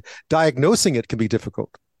start, and diagnosing it can be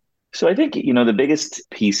difficult. So I think, the biggest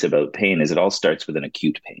piece about pain is it all starts with an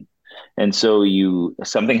acute pain. And so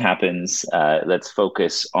something happens, let's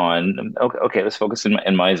focus on, let's focus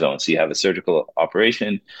in my zone. So you have a surgical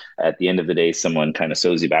operation. At the end of the day, someone kind of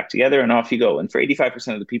sews you back together and off you go. And for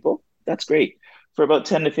 85% of the people, that's great. For about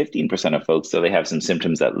 10 to 15% of folks, though, they have some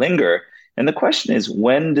symptoms that linger. And the question is,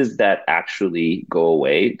 when does that actually go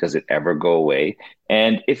away? Does it ever go away?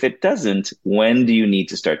 And if it doesn't, when do you need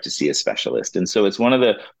to start to see a specialist? And so it's one of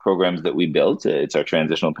the programs that we built. It's our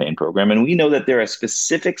transitional pain program. And we know that there are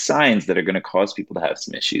specific signs that are going to cause people to have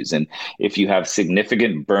some issues. And if you have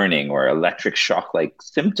significant burning or electric shock-like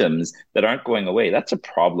symptoms that aren't going away, that's a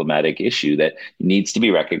problematic issue that needs to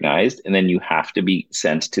be recognized. And then you have to be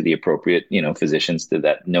sent to the appropriate, physicians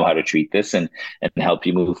that know how to treat this and help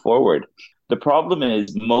you move forward. The problem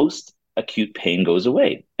is most acute pain goes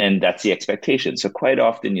away, and that's the expectation. So quite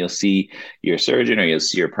often you'll see your surgeon or you'll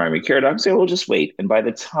see your primary care doctor say, well, just wait. And by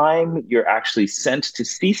the time you're actually sent to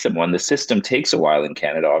see someone, the system takes a while in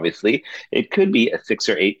Canada, obviously. It could be a 6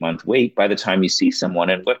 or 8 month wait by the time you see someone.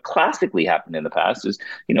 And what classically happened in the past is,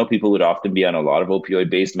 people would often be on a lot of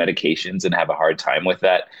opioid-based medications and have a hard time with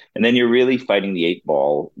that. And then you're really fighting the 8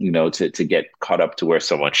 ball, to get caught up to where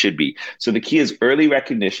someone should be. So the key is early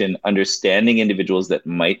recognition, understanding individuals that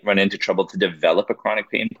might run into trouble to develop a chronic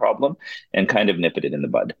pain problem, and kind of nip it in the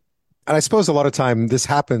bud. And I suppose a lot of time this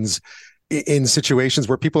happens in situations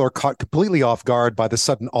where people are caught completely off guard by the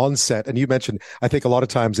sudden onset. And you mentioned, I think a lot of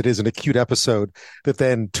times it is an acute episode that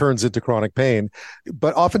then turns into chronic pain.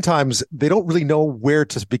 But oftentimes they don't really know where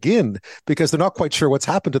to begin because they're not quite sure what's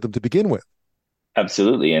happened to them to begin with.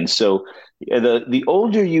 Absolutely. And so the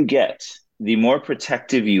older you get, the more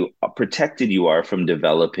protected you are from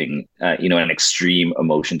developing, an extreme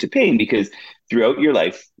emotion to pain, because throughout your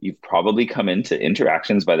life, you've probably come into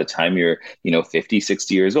interactions by the time you're, 50,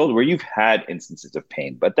 60 years old, where you've had instances of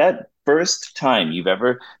pain. But that first time you've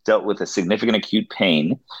ever dealt with a significant acute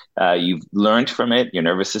pain, you've learned from it, your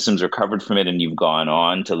nervous system's recovered from it, and you've gone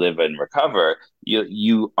on to live and recover,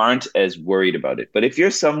 you aren't as worried about it. But if you're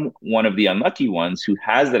one of the unlucky ones who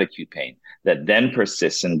has that acute pain that then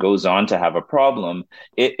persists and goes on to have a problem,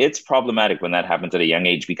 it's problematic when that happens at a young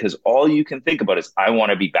age, because all you can think about is, I want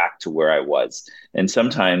to be back to where I was. And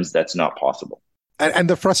sometimes that's not possible. And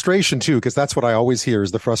the frustration too, because that's what I always hear is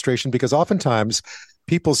the frustration, because oftentimes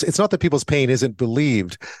it's not that people's pain isn't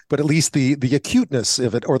believed, but at least the acuteness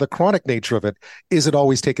of it or the chronic nature of it isn't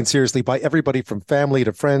always taken seriously by everybody from family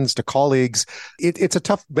to friends to colleagues.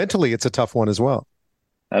 Mentally, it's a tough one as well.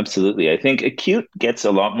 Absolutely. I think acute gets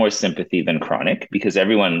a lot more sympathy than chronic because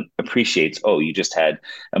everyone appreciates, oh, you just had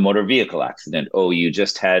a motor vehicle accident. Oh, you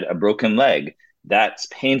just had a broken leg. That's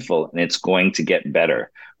painful and it's going to get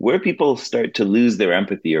better. Where people start to lose their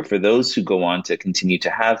empathy are for those who go on to continue to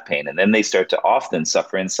have pain. And then they start to often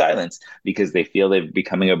suffer in silence because they feel they're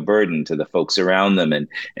becoming a burden to the folks around them.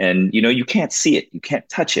 And you can't see it. You can't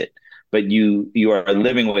touch it. But you are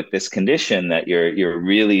living with this condition that you're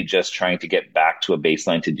really just trying to get back to a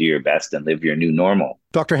baseline to do your best and live your new normal.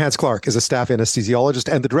 Dr. Hance Clarke is a staff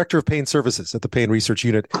anesthesiologist and the director of pain services at the Pain Research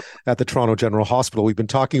Unit at the Toronto General Hospital. We're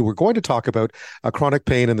going to talk about chronic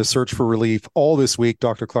pain and the search for relief all this week.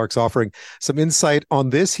 Dr. Clarke's offering some insight on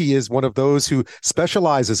this. He is one of those who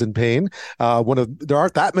specializes in pain. There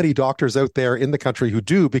aren't that many doctors out there in the country who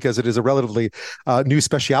do, because it is a relatively new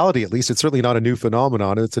specialty. At least it's certainly not a new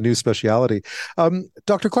phenomenon. It's a new specialty.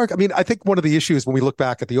 Dr. Clarke, I think one of the issues when we look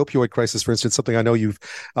back at the opioid crisis, for instance, something I know you've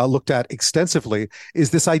looked at extensively, is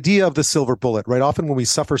this idea of the silver bullet, right? Often when we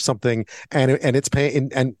suffer something and it's pain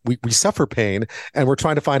and we suffer pain and we're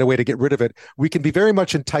trying to find a way to get rid of it, we can be very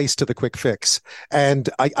much enticed to the quick fix. And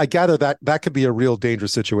I gather that could be a real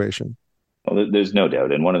dangerous situation. Well, there's no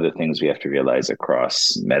doubt. And one of the things we have to realize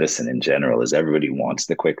across medicine in general is everybody wants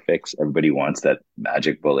the quick fix. Everybody wants that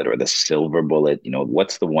magic bullet or the silver bullet.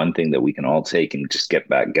 What's the one thing that we can all take and just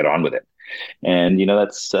get on with it? And,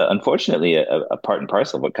 that's unfortunately a part and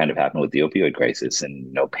parcel of what kind of happened with the opioid crisis,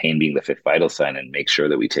 and, pain being the fifth vital sign, and make sure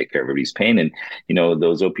that we take care of everybody's pain. And,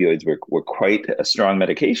 those opioids were quite a strong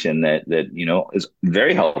medication that is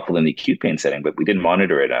very helpful in the acute pain setting, but we didn't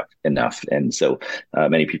monitor it enough. And so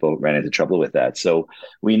many people ran into trouble with that. So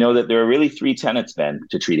we know that there are really three tenets then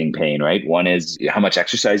to treating pain, right? One is how much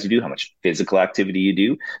exercise you do, how much physical activity you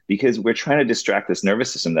do, because we're trying to distract this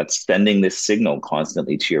nervous system that's sending this signal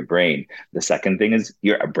constantly to your brain. The second thing is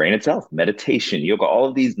your brain itself, meditation, yoga, all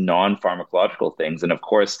of these non-pharmacological things. And of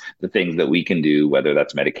course, the things that we can do, whether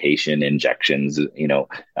that's medication, injections,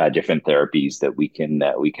 different therapies that we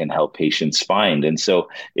can help patients find. And so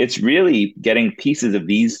it's really getting pieces of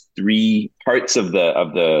these three parts of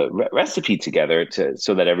the recipe together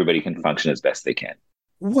so that everybody can function as best they can.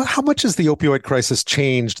 How much has the opioid crisis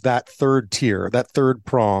changed that third tier, that third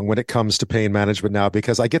prong when it comes to pain management now?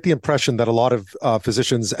 Because I get the impression that a lot of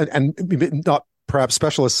physicians and not perhaps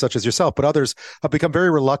specialists such as yourself, but others have become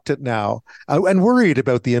very reluctant now and worried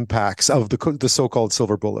about the impacts of the so-called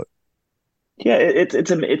silver bullet. Yeah,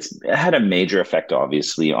 it's had a major effect,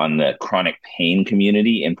 obviously, on the chronic pain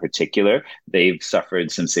community in particular. They've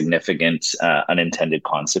suffered some significant unintended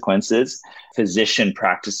consequences. Physician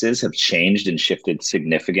practices have changed and shifted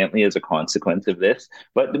significantly as a consequence of this.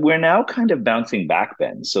 But we're now kind of bouncing back,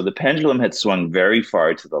 Ben. So the pendulum had swung very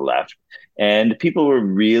far to the left, and people were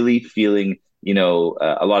really feeling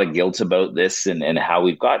a lot of guilt about this and how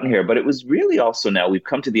we've gotten here. But it was really also now we've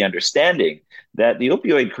come to the understanding that the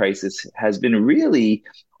opioid crisis has been really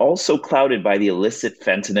also clouded by the illicit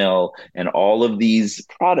fentanyl and all of these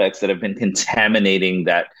products that have been contaminating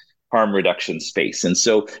that harm reduction space. And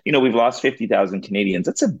so, we've lost 50,000 Canadians.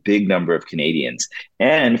 That's a big number of Canadians.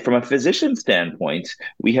 And from a physician standpoint,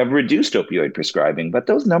 we have reduced opioid prescribing, but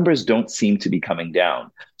those numbers don't seem to be coming down.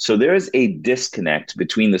 So there is a disconnect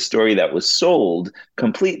between the story that was sold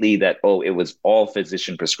completely that, it was all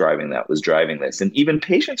physician prescribing that was driving this. And even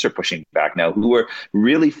patients are pushing back now who were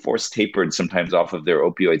really forced tapered sometimes off of their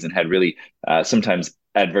opioids and had really sometimes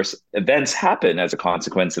adverse events happen as a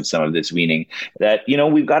consequence of some of this weaning, that,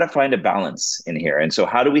 we've got to find a balance in here. And so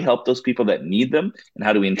how do we help those people that need them? And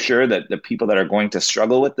how do we ensure that the people that are going to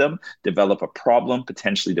struggle with them develop a problem,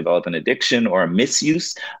 potentially develop an addiction or a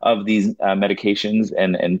misuse of these medications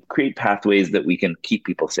and create pathways that we can keep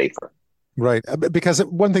people safer? Right. Because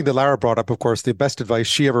one thing that Lara brought up, of course, the best advice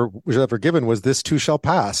she was ever given was this too shall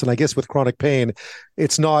pass. And I guess with chronic pain,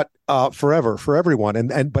 it's not forever for everyone.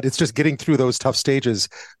 But it's just getting through those tough stages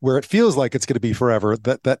where it feels like it's going to be forever.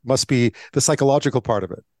 That must be the psychological part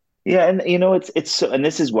of it. Yeah. And, it's so, and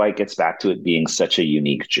this is why it gets back to it being such a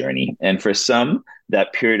unique journey. And for some,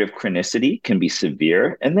 that period of chronicity can be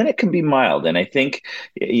severe and then it can be mild. And I think,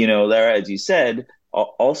 Lara, as you said,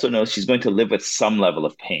 also knows she's going to live with some level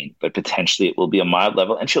of pain, but potentially it will be a mild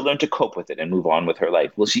level and she'll learn to cope with it and move on with her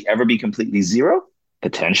life. Will she ever be completely zero?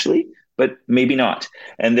 Potentially, but maybe not.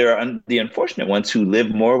 And there are the unfortunate ones who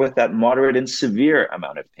live more with that moderate and severe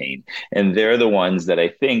amount of pain. And they're the ones that I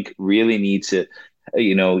think really need to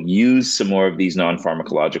use some more of these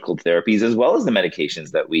non-pharmacological therapies as well as the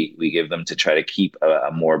medications that we give them to try to keep a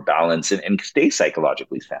more balance and stay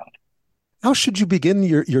psychologically sound. How should you begin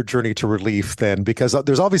your journey to relief then? Because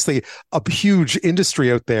there's obviously a huge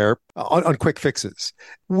industry out there on quick fixes.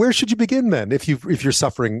 Where should you begin then if you're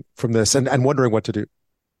suffering from this and wondering what to do?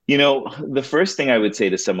 The first thing I would say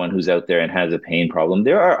to someone who's out there and has a pain problem,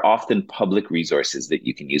 there are often public resources that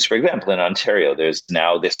you can use. For example, in Ontario, there's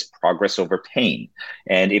now this Progress Over Pain.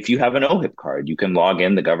 And if you have an OHIP card, you can log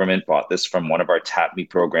in. The government bought this from one of our TAPME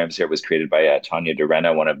programs here. It was created by Tanya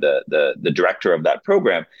Durena, one of the director of that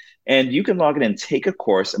program. And you can log in and take a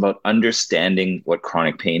course about understanding what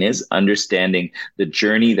chronic pain is, understanding the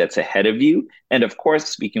journey that's ahead of you, and of course,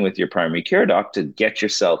 speaking with your primary care doc to get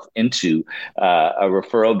yourself into a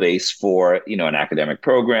referral base for, an academic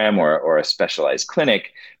program or a specialized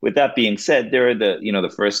clinic. With that being said, there are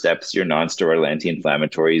the first steps, your non-steroidal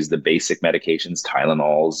anti-inflammatories, the basic medications,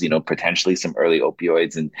 Tylenols, potentially some early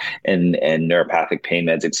opioids and neuropathic pain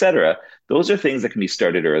meds, et cetera. Those are things that can be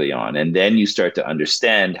started early on. And then you start to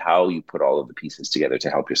understand how you put all of the pieces together to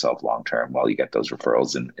help yourself long-term while you get those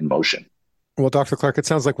referrals in motion. Well, Dr. Clarke, it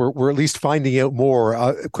sounds like we're at least finding out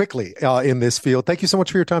more quickly in this field. Thank you so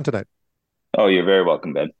much for your time tonight. Oh, you're very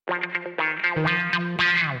welcome, Ben.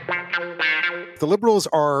 The Liberals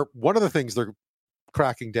are, one of the things they're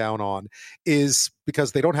cracking down on is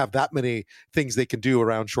because they don't have that many things they can do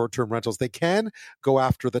around short-term rentals. They can go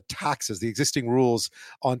after the taxes, the existing rules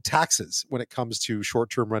on taxes when it comes to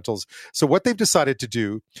short-term rentals. So what they've decided to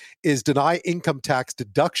do is deny income tax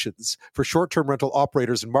deductions for short-term rental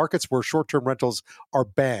operators in markets where short-term rentals are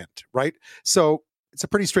banned, right? So it's a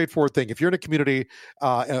pretty straightforward thing. If you're in a community,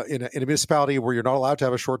 in a municipality where you're not allowed to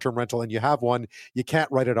have a short-term rental and you have one, you can't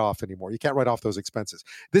write it off anymore. You can't write off those expenses.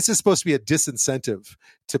 This is supposed to be a disincentive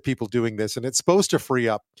to people doing this, and it's supposed to free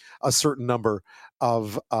up a certain number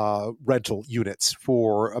of rental units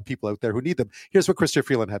for people out there who need them. Here's what Chrystia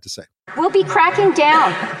Freeland had to say. We'll be cracking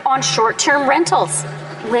down on short-term rentals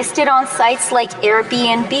listed on sites like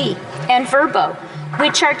Airbnb and Vrbo,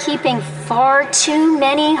 which are keeping far too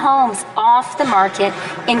many homes off the market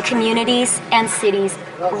in communities and cities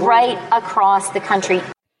right across the country.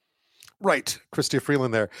 Right, Chrystia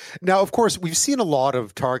Freeland there. Now, of course, we've seen a lot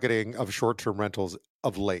of targeting of short-term rentals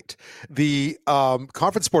of late. The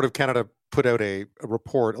Conference Board of Canada put out a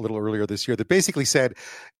report a little earlier this year that basically said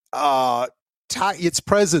its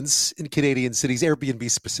presence in Canadian cities, Airbnb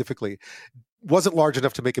specifically, wasn't large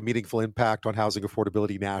enough to make a meaningful impact on housing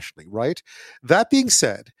affordability nationally, right? That being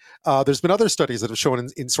said, there's been other studies that have shown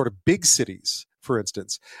in sort of big cities, for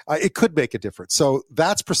instance, it could make a difference. So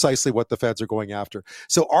that's precisely what the feds are going after.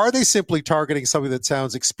 So are they simply targeting something that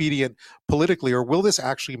sounds expedient politically, or will this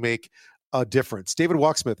actually make a difference? David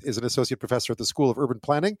Wachsmuth is an associate professor at the School of Urban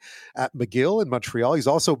Planning at McGill in Montreal. He's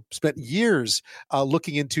also spent years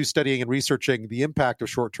looking into studying and researching the impact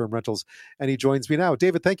of short-term rentals, and he joins me now.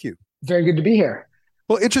 David, thank you. Very good to be here.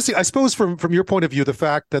 Well, interesting. I suppose from your point of view, the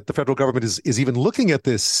fact that the federal government is even looking at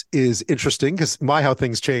this is interesting, because how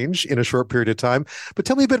things change in a short period of time. But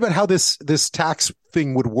tell me a bit about how this tax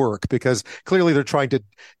thing would work, because clearly they're trying to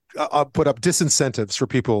put up disincentives for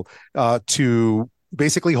people to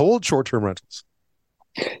basically hold short-term rentals.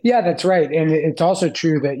 Yeah, that's right. And it's also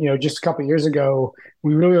true that, just a couple of years ago,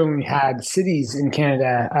 we really only had cities in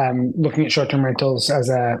Canada looking at short-term rentals as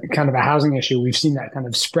a kind of a housing issue. We've seen that kind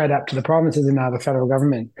of spread up to the provinces and now the federal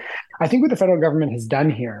government. I think what the federal government has done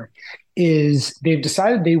here is they've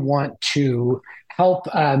decided they want to help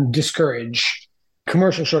discourage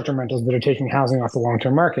commercial short-term rentals that are taking housing off the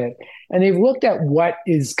long-term market. And they've looked at what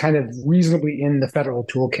is kind of reasonably in the federal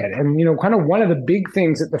toolkit. And, kind of one of the big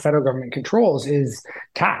things that the federal government controls is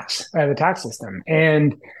the tax system.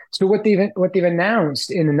 And so what they've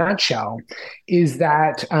announced in a nutshell is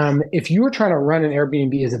that if you were trying to run an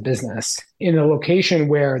Airbnb as a business in a location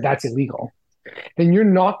where that's illegal, then you're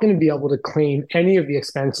not going to be able to claim any of the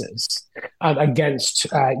expenses against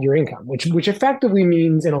your income, which effectively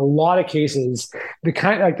means in a lot of cases,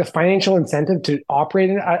 the financial incentive to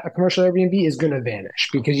operate a commercial Airbnb is going to vanish,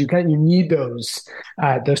 because you need those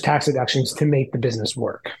tax deductions to make the business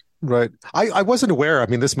work. Right. I wasn't aware. I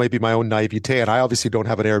mean, this might be my own naivete, and I obviously don't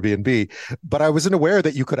have an Airbnb, but I wasn't aware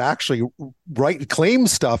that you could actually claim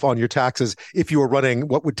stuff on your taxes if you were running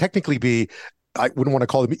what would technically be, I wouldn't want to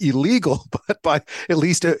call them illegal, but by at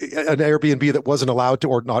least an Airbnb that wasn't allowed to,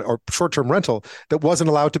 or short-term rental that wasn't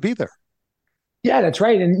allowed to be there. Yeah, that's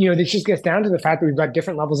right. And, this just gets down to the fact that we've got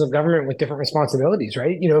different levels of government with different responsibilities,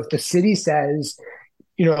 right? If the city says,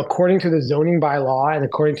 according to the zoning bylaw and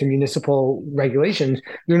according to municipal regulations,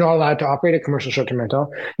 you're not allowed to operate a commercial short-term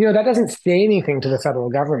rental. That doesn't say anything to the federal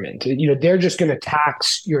government. They're just going to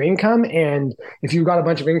tax your income. And if you've got a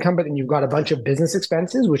bunch of income, but then you've got a bunch of business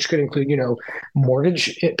expenses, which could include,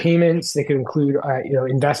 mortgage payments, they could include,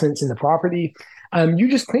 investments in the property. You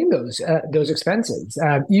just claim those expenses,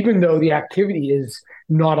 even though the activity is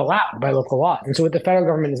not allowed by local law. And so what the federal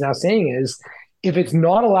government is now saying is, if it's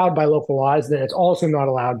not allowed by local laws, then it's also not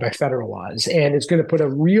allowed by federal laws. And it's going to put a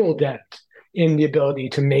real dent in the ability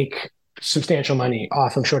to make substantial money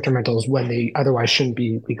off of short-term rentals when they otherwise shouldn't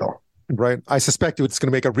be legal. Right. I suspect it's going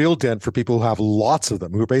to make a real dent for people who have lots of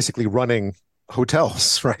them, who are basically running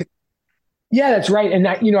hotels, right? Yeah, that's right. And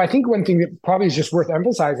that, I think one thing that probably is just worth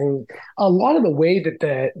emphasizing, a lot of the way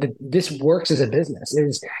that this works as a business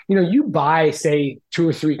is, you buy, say, 2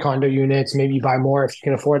 or 3 condo units, maybe you buy more if you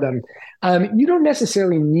can afford them. You don't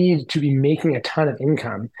necessarily need to be making a ton of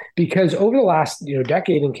income, because over the last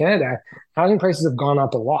decade in Canada, housing prices have gone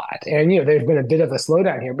up a lot. And there's been a bit of a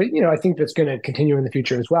slowdown here, but I think that's going to continue in the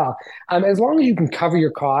future as well. As long as you can cover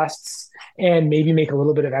your costs and maybe make a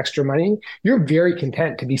little bit of extra money, you're very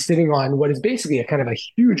content to be sitting on what is basically a kind of a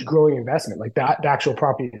huge growing investment, like the actual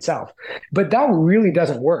property itself. But that really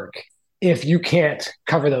doesn't work if you can't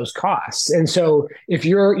cover those costs. And so if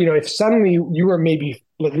if suddenly you were maybe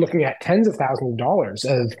looking at tens of thousands of dollars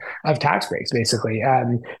of tax breaks, basically,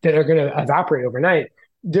 that are going to evaporate overnight,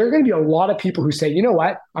 there are going to be a lot of people who say, you know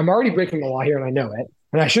what, I'm already breaking the law here and I know it.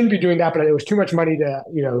 And I shouldn't be doing that, but it was too much money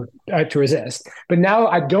to resist. But now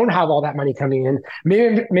I don't have all that money coming in.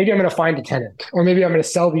 Maybe I'm going to find a tenant, or maybe I'm going to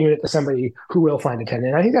sell the unit to somebody who will find a tenant.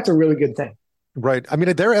 And I think that's a really good thing. Right. I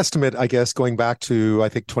mean, their estimate, I guess, going back to, I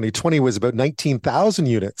think, 2020 was about 19,000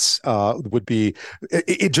 units would be,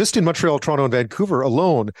 it just in Montreal, Toronto, and Vancouver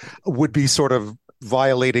alone would be sort of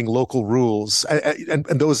violating local rules. And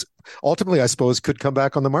those ultimately, I suppose, could come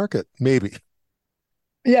back on the market, maybe.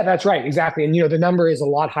 Yeah, that's right. Exactly. And, the number is a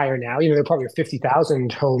lot higher now. There are probably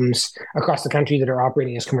 50,000 homes across the country that are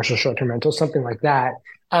operating as commercial short-term rentals, something like that.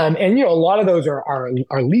 And, a lot of those are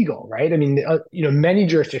legal, right? I mean, many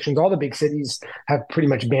jurisdictions, all the big cities have pretty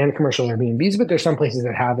much banned commercial Airbnbs, but there's some places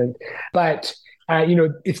that haven't. But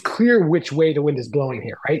it's clear which way the wind is blowing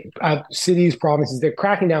here, right? Cities, provinces, they're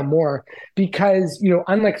cracking down more because,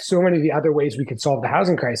 unlike so many of the other ways we could solve the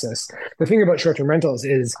housing crisis, the thing about short-term rentals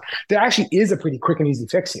is there actually is a pretty quick and easy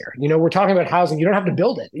fix here. We're talking about housing. You don't have to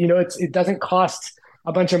build it. It doesn't cost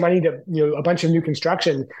a bunch of money to, a bunch of new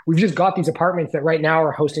construction. We've just got these apartments that right now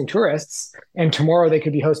are hosting tourists, and tomorrow they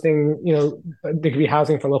could be hosting, they could be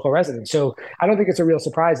housing for local residents. So I don't think it's a real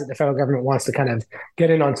surprise that the federal government wants to kind of get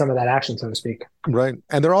in on some of that action, so to speak. Right.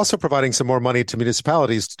 And they're also providing some more money to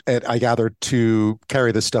municipalities, I gather, to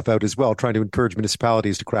carry this stuff out as well, trying to encourage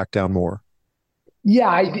municipalities to crack down more.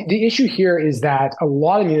 Yeah, the issue here is that a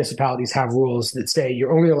lot of municipalities have rules that say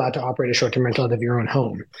you're only allowed to operate a short-term rental out of your own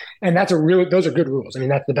home. And those are good rules. I mean,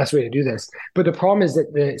 that's the best way to do this. But the problem is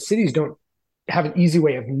that the cities don't have an easy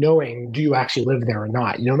way of knowing, do you actually live there or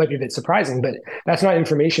not? It might be a bit surprising, but that's not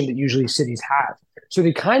information that usually cities have. So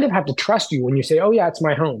they kind of have to trust you when you say, oh, yeah, it's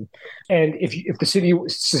my home. And if the city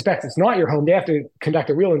suspects it's not your home, they have to conduct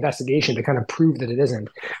a real investigation to kind of prove that it isn't.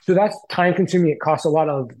 So that's time consuming. It costs a lot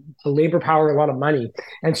of labor power, a lot of money.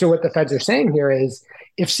 And so what the feds are saying here is,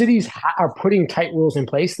 if cities are putting tight rules in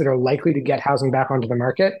place that are likely to get housing back onto the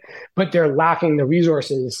market, but they're lacking the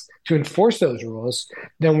resources to enforce those rules,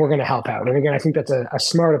 then we're going to help out. And again, I think that's a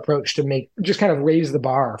smart approach to just kind of raise the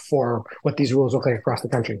bar for what these rules look like across the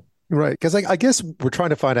country. Right. Because I guess we're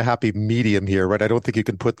trying to find a happy medium here, right? I don't think you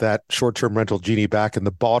can put that short-term rental genie back in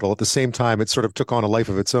the bottle. At the same time, it sort of took on a life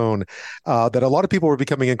of its own that a lot of people were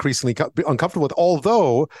becoming increasingly uncomfortable with.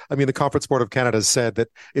 Although, I mean, the Conference Board of Canada said that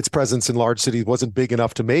its presence in large cities wasn't big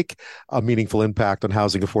enough to make a meaningful impact on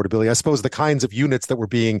housing affordability. I suppose the kinds of units that were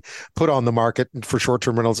being put on the market for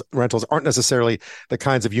short-term rentals aren't necessarily the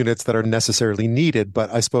kinds of units that are necessarily needed, but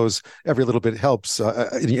I suppose every little bit helps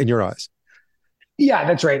in your eyes. Yeah,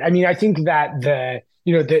 that's right. I mean, I think that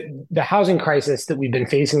the housing crisis that we've been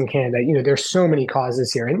facing in Canada, there's so many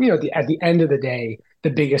causes here. And, at the end of the day,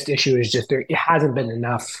 the biggest issue is just it hasn't been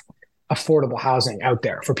enough affordable housing out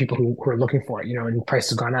there for people who are looking for it, and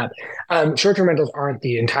prices have gone up. Short-term rentals aren't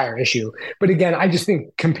the entire issue. But again, I just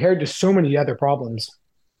think compared to so many other problems,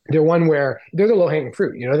 they're one where they're the low-hanging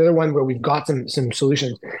fruit. They're the one where we've got some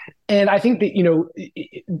solutions. And I think that,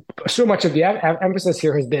 so much of the emphasis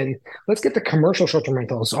here has been, let's get the commercial short-term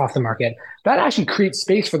rentals off the market. That actually creates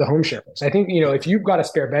space for the home sharers. I think, if you've got a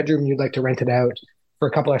spare bedroom, you'd like to rent it out, for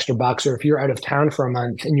a couple extra bucks, or if you're out of town for a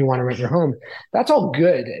month and you want to rent your home, that's all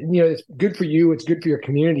good. It's good for you. It's good for your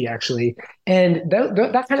community, actually. And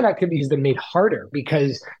that kind of activity has been made harder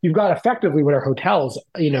because you've got effectively what are hotels,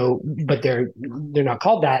 but they're not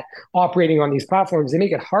called that, operating on these platforms. They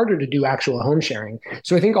make it harder to do actual home sharing.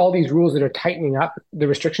 So I think all these rules that are tightening up the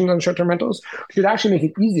restrictions on short-term rentals should actually make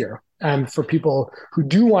it easier for people who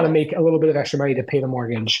do want to make a little bit of extra money to pay the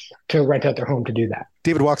mortgage to rent out their home to do that.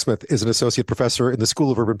 David Wachsmuth is an associate professor in the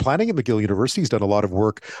School of Urban Planning at McGill University. He's done a lot of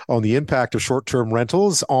work on the impact of short-term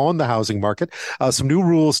rentals on the housing market. Some new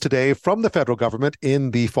rules today from the federal government in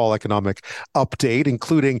the fall economic update,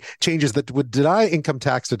 including changes that would deny income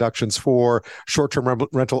tax deductions for short-term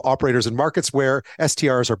rental operators in markets where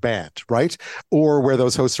STRs are banned, right? Or where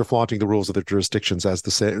those hosts are flaunting the rules of their jurisdictions, as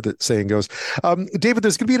the saying goes. David,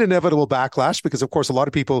 there's going to be an inevitable backlash because, of course, a lot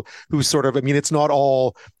of people who it's not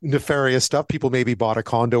all nefarious stuff. People maybe bought a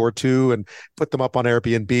condo or two and put them up on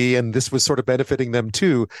Airbnb, and this was sort of benefiting them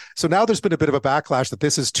too. So now there's been a bit of a backlash that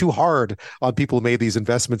this is too hard on people who made these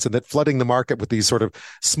investments, and that flooding the market with these sort of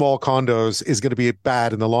small condos is going to be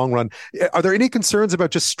bad in the long run. Are there any concerns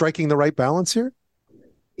about just striking the right balance here?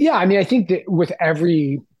 Yeah, I think that with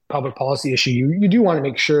every public policy issue, you do want to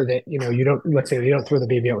make sure that, you don't throw the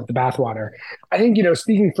baby out with the bathwater. I think,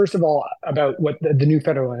 speaking first of all about what the new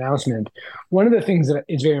federal announcement, one of the things that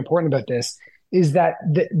is very important about this is that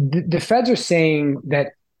the feds are saying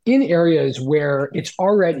that in areas where it's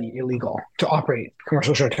already illegal to operate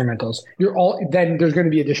commercial short-term rentals, then there's going to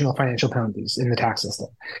be additional financial penalties in the tax system.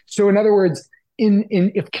 So in other words,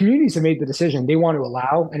 if communities have made the decision they want to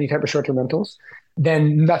allow any type of short-term rentals,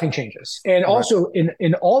 then nothing changes. And also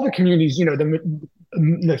in all the communities,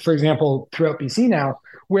 for example, throughout BC now,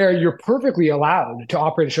 where you're perfectly allowed to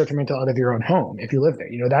operate a short-term rental out of your own home if you live there,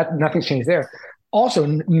 that nothing's changed there. Also,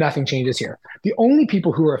 nothing changes here. The only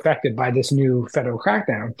people who are affected by this new federal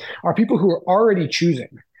crackdown are people who are already choosing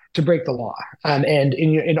to break the law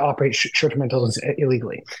and operate short-term rentals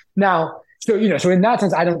illegally. Now, so in that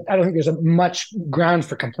sense, I don't think there's much ground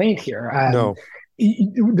for complaint here. No.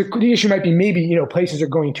 The issue might be maybe places are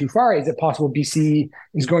going too far. Is it possible BC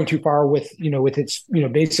is going too far with its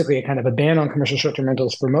basically a kind of a ban on commercial short-term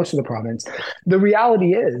rentals for most of the province? The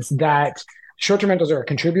reality is that short-term rentals are a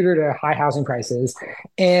contributor to high housing prices,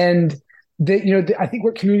 and I think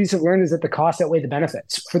what communities have learned is that the costs outweigh the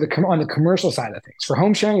benefits on the commercial side of things. For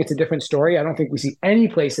home sharing, it's a different story. I don't think we see any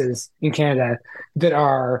places in Canada that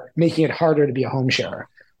are making it harder to be a home sharer.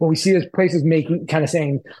 What we see is places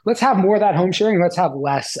saying, let's have more of that home sharing, let's have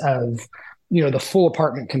less of the full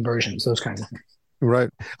apartment conversions, those kinds of things.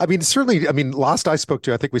 Right. Certainly, last I spoke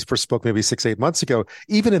to, I think we first spoke maybe 6-8 months ago,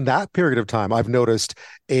 even in that period of time, I've noticed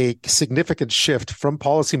a significant shift from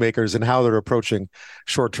policymakers in how they're approaching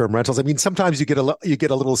short-term rentals. Sometimes you get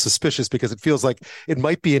a little suspicious because it feels like it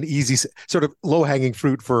might be an easy sort of low-hanging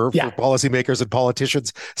fruit for policymakers and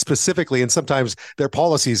politicians specifically. And sometimes their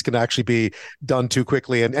policies can actually be done too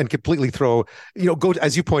quickly and completely go,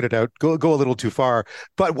 as you pointed out, go a little too far.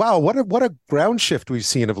 But wow, what a ground shift we've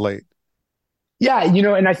seen of late. Yeah,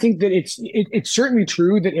 and I think that it's certainly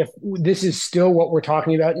true that if this is still what we're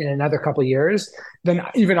talking about in another couple of years, then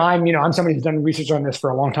even I'm somebody who's done research on this for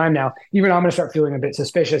a long time now. Even I'm going to start feeling a bit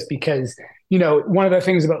suspicious because, one of the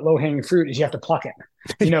things about low hanging fruit is you have to pluck it,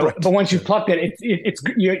 right. But once you've plucked it,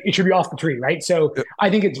 it should be off the tree, right? So I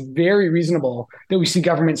think it's very reasonable that we see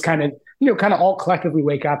governments kind of all collectively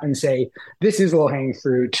wake up and say, this is low hanging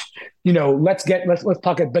fruit, let's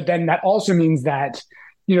pluck it. But then that also means that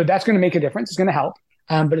that's going to make a difference. It's going to help,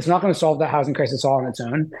 but it's not going to solve the housing crisis all on its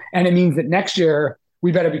own. And it means that next year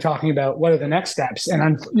we better be talking about what are the next steps.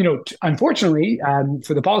 And unfortunately,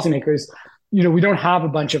 for the policymakers, we don't have a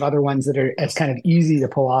bunch of other ones that are as kind of easy to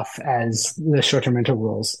pull off as the short-term rental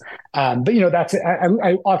rules. But that's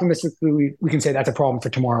I optimistically we can say that's a problem for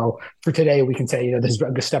tomorrow. For today, we can say this is a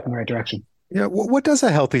good step in the right direction. Yeah, what does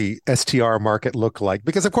a healthy STR market look like?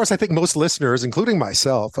 Because, of course, I think most listeners, including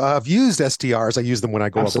myself, have used STRs. I use them when I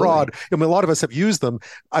go abroad. A lot of us have used them.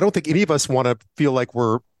 I don't think any of us want to feel like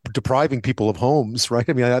we're depriving people of homes, right?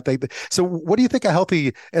 So what do you think a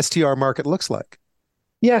healthy STR market looks like?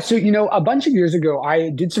 Yeah, so, a bunch of years ago, I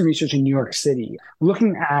did some research in New York City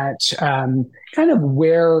looking at kind of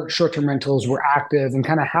where short-term rentals were active and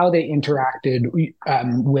kind of how they interacted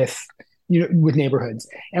with neighborhoods.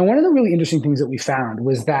 And one of the really interesting things that we found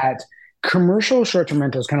was that commercial short-term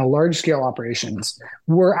rentals, kind of large-scale operations,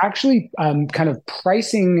 were actually kind of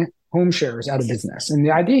pricing home shares out of business. And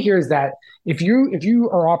the idea here is that if you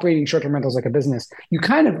are operating short-term rentals like a business, you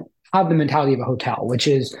kind of have the mentality of a hotel, which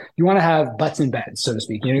is you want to have butts in beds, so to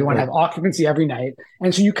speak. You want to have occupancy every night.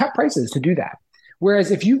 And so you cut prices to do that.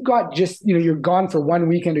 Whereas if you've got just, you're gone for one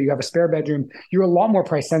weekend or you have a spare bedroom, you're a lot more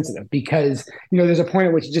price sensitive because, there's a point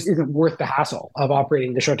at which it just isn't worth the hassle of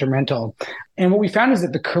operating the short-term rental. And what we found is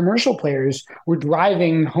that the commercial players were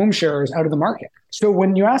driving home sharers out of the market. So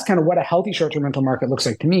when you ask kind of what a healthy short-term rental market looks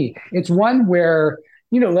like to me, it's one where,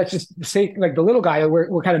 let's just say like the little guy, where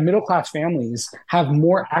kind of middle-class families have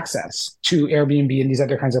more access to Airbnb and these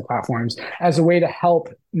other kinds of platforms as a way to help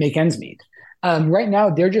make ends meet. Right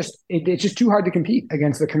now, it's just too hard to compete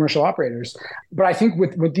against the commercial operators. But I think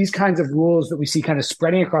with these kinds of rules that we see kind of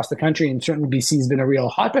spreading across the country, and certainly BC has been a real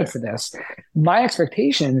hotbed for this, my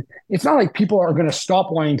expectation, it's not like people are going to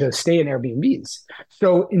stop wanting to stay in Airbnbs.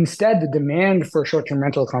 So instead, the demand for short-term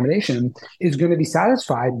rental accommodation is going to be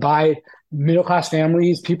satisfied by middle-class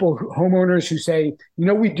families, homeowners who say,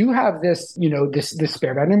 we do have this, this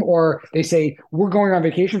spare bedroom, or they say, we're going on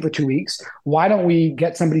vacation for 2 weeks. Why don't we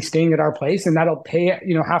get somebody staying at our place and that'll pay,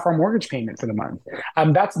 half our mortgage payment for the month.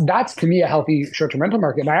 That's to me a healthy short-term rental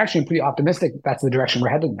market. And I actually am pretty optimistic that's the direction we're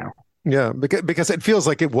headed now. Yeah, because it feels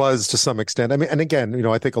like it was to some extent. I mean, and again,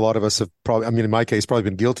 I think a lot of us have in my case, probably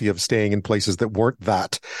been guilty of staying in places that weren't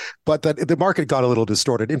that, but that the market got a little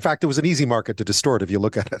distorted. In fact, it was an easy market to distort if you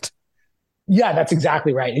look at it. Yeah, that's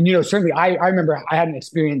exactly right. And, certainly I remember I had an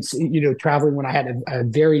experience, traveling when I had a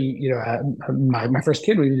very, my first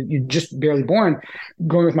kid was just barely born,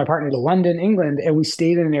 going with my partner to London, England. And we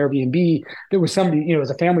stayed in an Airbnb. There was somebody, it was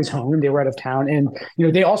a family's home. They were out of town. And,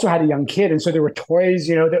 they also had a young kid. And so there were toys,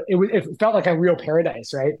 it felt like a real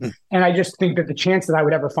paradise. Right. And I just think that the chance that I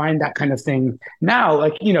would ever find that kind of thing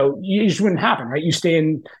now, you just wouldn't happen. Right. You stay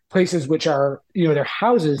in places which are, they're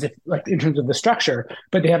houses, in terms of the structure,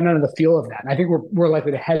 but they have none of the feel of that. And I think we're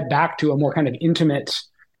likely to head back to a more kind of intimate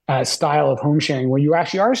style of home sharing where you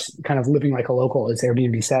actually are kind of living like a local, as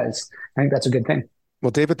Airbnb says. I think that's a good thing.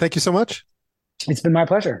 Well, David, thank you so much. It's been my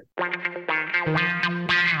pleasure.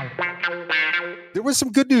 There was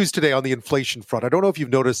some good news today on the inflation front. I don't know if you've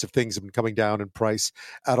noticed if things have been coming down in price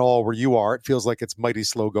at all where you are. It feels like it's mighty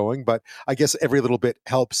slow going, but I guess every little bit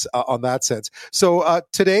helps on that sense. So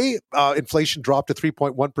today, inflation dropped to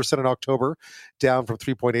 3.1% in October, down from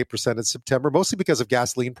 3.8% in September, mostly because of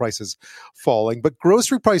gasoline prices falling. But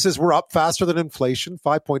grocery prices were up faster than inflation,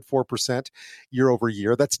 5.4% year over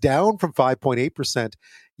year. That's down from 5.8%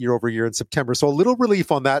 year over year in September. So a little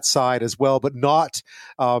relief on that side as well, but not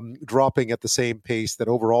dropping at the same pace that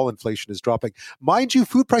overall inflation is dropping. Mind you,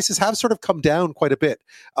 food prices have sort of come down quite a bit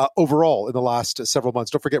overall in the last several months.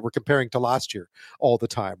 Don't forget, we're comparing to last year all the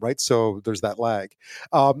time, right? So there's that lag.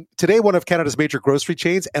 Today, one of Canada's major grocery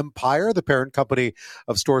chains, Empire, the parent company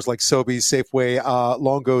of stores like Sobeys, Safeway,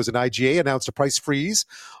 Longo's, and IGA, announced a price freeze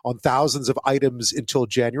on thousands of items until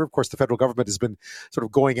January. Of course, the federal government has been sort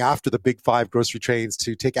of going after the big five grocery chains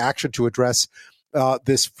to take action to address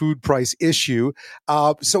this food price issue.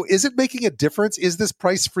 So is it making a difference? Is this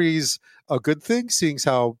price freeze a good thing, seeing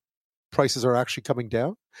how prices are actually coming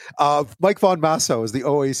down? Mike Von Massow is the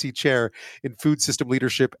OAC chair in food system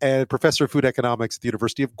leadership and professor of food economics at the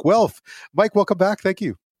University of Guelph. Mike, welcome back. Thank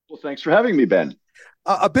you. Well, thanks for having me, Ben.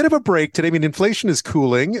 A bit of a break today. I mean, inflation is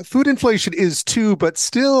cooling. Food inflation is too, but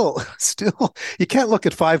still, you can't look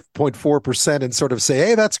at 5.4% and sort of say,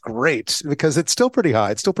 hey, that's great, because it's still pretty high.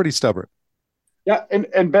 It's still pretty stubborn. Yeah.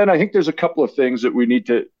 And Ben, I think there's a couple of things that we need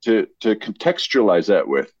to contextualize that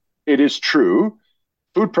with. It is true.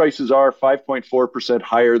 Food prices are 5.4%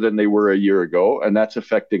 higher than they were a year ago, and that's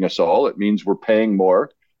affecting us all. It means we're paying more.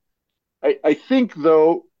 I think,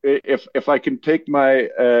 though, if I can take my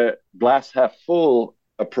glass half full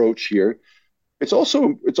approach here, it's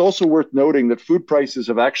also worth noting that food prices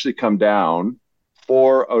have actually come down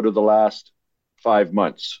 4 out of the last 5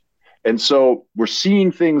 months. And so we're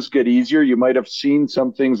seeing things get easier. You might have seen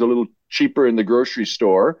some things a little cheaper in the grocery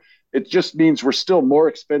store. It just means we're still more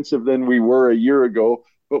expensive than we were a year ago,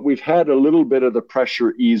 but we've had a little bit of the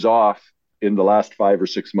pressure ease off in the last 5 or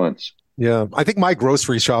 6 months. Yeah, I think my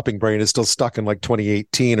grocery shopping brain is still stuck in like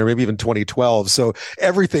 2018 or maybe even 2012. So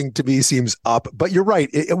everything to me seems up. But you're right.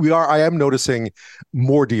 I am noticing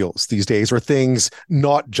more deals these days, or things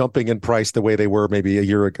not jumping in price the way they were maybe a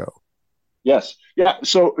year ago. Yes. Yeah.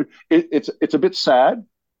 So it's a bit sad,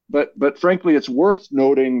 but frankly, it's worth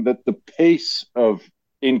noting that the pace of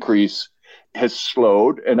increase has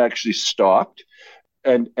slowed and actually stopped.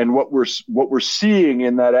 And what we're seeing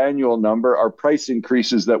in that annual number are price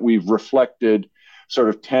increases that we've reflected sort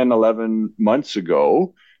of 10, 11 months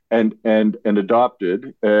ago and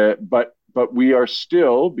adopted. But we are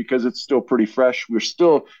still, because it's still pretty fresh, we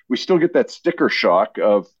still get that sticker shock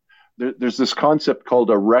of there's this concept called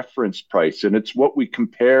a reference price, and it's what we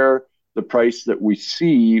compare the price that we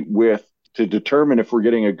see with to determine if we're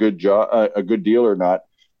getting a good deal or not.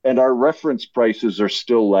 And our reference prices are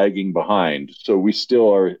still lagging behind. So we still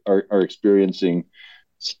are experiencing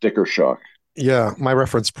sticker shock. Yeah, my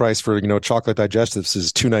reference price for chocolate digestives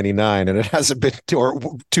is $2.99, and it hasn't been or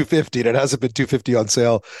 $2.50, and it hasn't been $2.50 on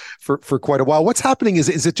sale for quite a while. What's happening?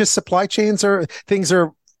 Is it just supply chains or things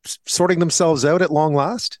are sorting themselves out at long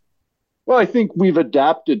last? Well, I think we've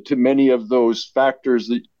adapted to many of those factors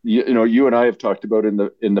that you and I have talked about in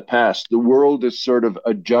the past. The world is sort of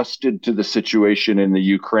adjusted to the situation in the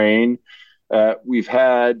Ukraine. We've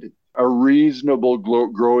had a reasonable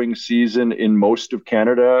growing season in most of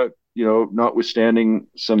Canada, notwithstanding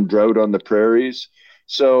some drought on the prairies.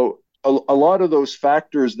 So a lot of those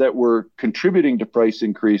factors that were contributing to price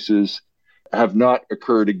increases have not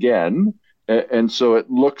occurred again. And so it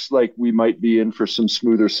looks like we might be in for some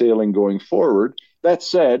smoother sailing going forward. That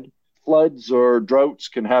said, floods or droughts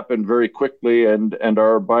can happen very quickly and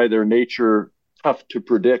are by their nature tough to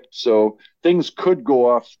predict. So things could go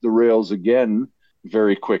off the rails again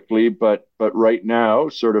very quickly. But right now,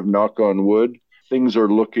 sort of knock on wood, things are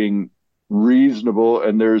looking reasonable,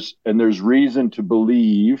 and there's reason to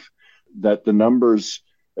believe that the numbers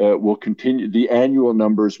will continue. The annual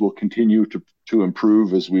numbers will continue to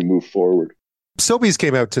improve as we move forward. Sobeys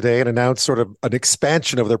came out today and announced sort of an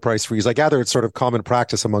expansion of their price freeze. I gather it's sort of common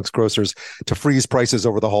practice amongst grocers to freeze prices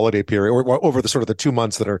over the holiday period or over the sort of the 2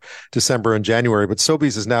 months that are December and January. But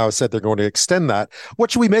Sobeys has now said they're going to extend that.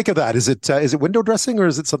 What should we make of that? Is it window dressing, or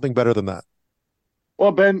is it something better than that?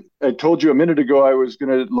 Well, Ben, I told you a minute ago I was going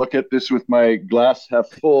to look at this with my glass half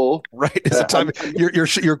full. Right. Is it time?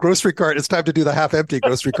 Your grocery cart. It's time to do the half empty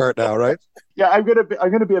grocery cart now, right? Yeah, I'm going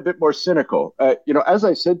to be a bit more cynical. As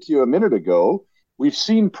I said to you a minute ago, we've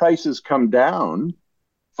seen prices come down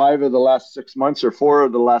 5 of the last 6 months, or 4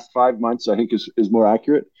 of the last 5 months, I think is more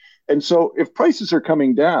accurate. And so if prices are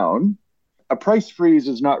coming down, a price freeze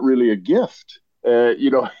is not really a gift.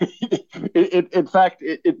 In fact,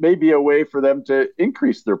 it may be a way for them to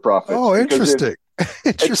increase their profits. Oh, interesting.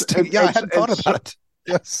 Interesting. I hadn't thought about it.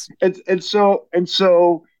 Yes. And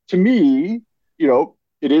so to me,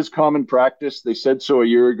 it is common practice. They said so a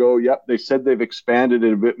year ago. Yep. They said they've expanded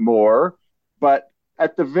it a bit more, but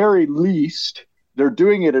at the very least, they're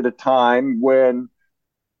doing it at a time when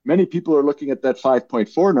many people are looking at that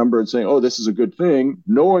 5.4 number and saying, oh, this is a good thing.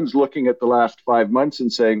 No one's looking at the last 5 months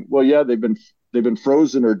and saying, well, yeah, they've been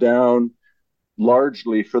frozen or down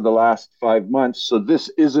largely for the last 5 months. So this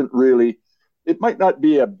isn't really, it might not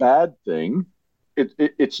be a bad thing.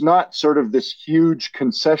 It's not sort of this huge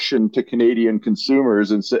concession to Canadian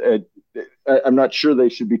consumers. And so, I'm not sure they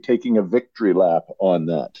should be taking a victory lap on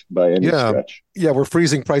that by any stretch. Yeah, we're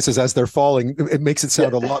freezing prices as they're falling. It makes it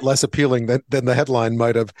sound a lot less appealing than the headline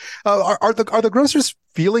might have. Are the grocers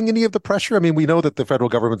feeling any of the pressure? I mean, we know that the federal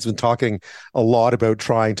government's been talking a lot about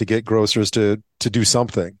trying to get grocers to do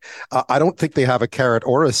something. I don't think they have a carrot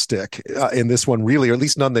or a stick in this one, really, or at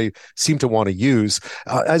least none they seem to want to use.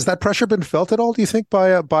 Has that pressure been felt at all, do you think,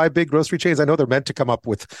 by big grocery chains? I know they're meant to come up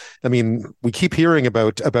with, we keep hearing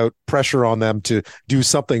about pressure on them to do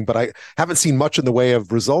something, but I haven't seen much in the way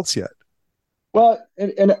of results yet. Well,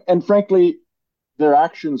 and frankly, their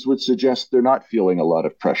actions would suggest they're not feeling a lot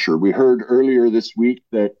of pressure. We heard earlier this week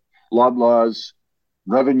that Loblaws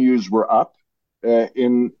revenues were up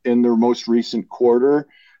in their most recent quarter.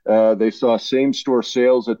 They saw same-store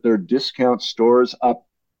sales at their discount stores up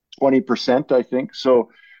 20%, I think. So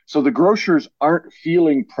the grocers aren't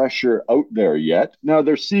feeling pressure out there yet. Now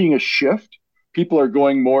they're seeing a shift. People are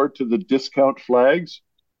going more to the discount flags,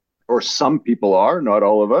 or some people are, not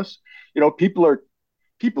all of us. People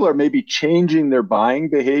are maybe changing their buying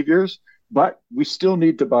behaviors, but we still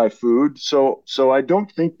need to buy food. So I don't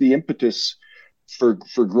think the impetus for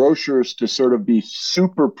grocers to sort of be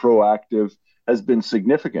super proactive has been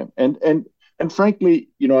significant. And frankly,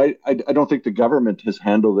 I don't think the government has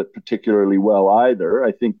handled it particularly well either.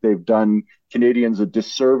 I think they've done Canadians a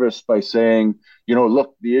disservice by saying,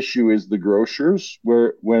 look, the issue is the grocers,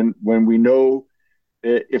 where when we know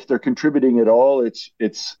if they're contributing at all,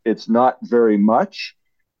 it's not very much.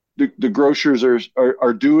 The grocers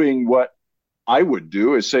are doing what I would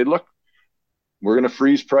do, is say, look, we're going to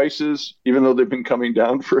freeze prices, even though they've been coming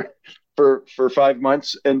down for 5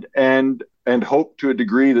 months, and hope to a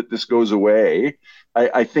degree that this goes away.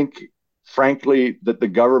 I think, frankly, that the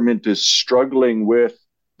government is struggling with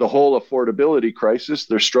the whole affordability crisis.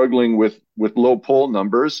 They're struggling with low poll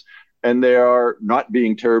numbers, and they are not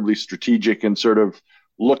being terribly strategic and sort of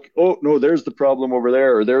look, oh, no, there's the problem over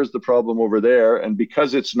there, or there's the problem over there. And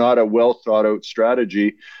because it's not a well thought out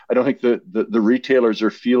strategy, I don't think the retailers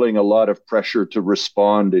are feeling a lot of pressure to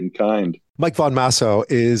respond in kind. Mike Von Massow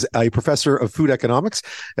is a professor of food economics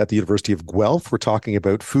at the University of Guelph. We're talking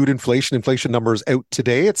about food inflation. Inflation numbers out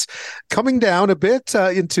today. It's coming down a bit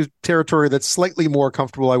into territory that's slightly more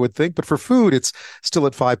comfortable, I would think. But for food, it's still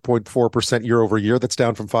at 5.4% year over year. That's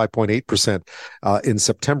down from 5.8% in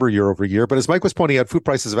September year over year. But as Mike was pointing out, food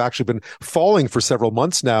prices have actually been falling for several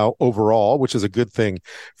months now overall, which is a good thing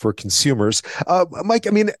for consumers. Mike, I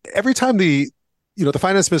mean, every time the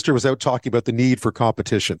finance minister was out talking about the need for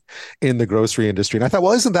competition in the grocery industry. And I thought,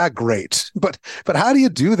 well, isn't that great? But how do you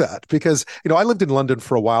do that? Because, I lived in London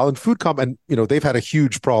for a while and they've had a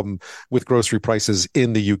huge problem with grocery prices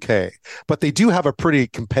in the UK, but they do have a pretty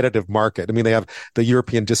competitive market. I mean, they have the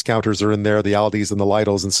European discounters are in there, the Aldis and the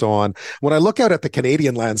Lidls and so on. When I look out at the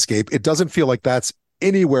Canadian landscape, it doesn't feel like that's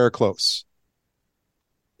anywhere close.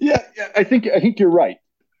 Yeah, I think you're right.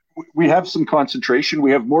 We have some concentration.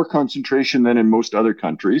 We have more concentration than in most other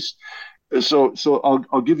countries. So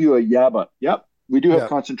I'll give you a but. Yep, we do have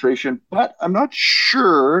concentration, but I'm not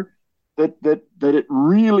sure that it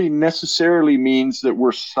really necessarily means that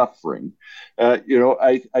we're suffering.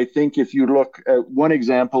 I think if you look at one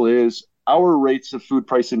example is our rates of food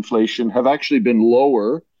price inflation have actually been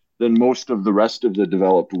lower than most of the rest of the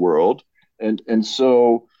developed world. And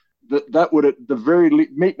so that would at the very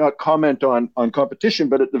least, may not comment on competition,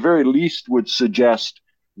 but at the very least would suggest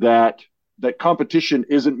that competition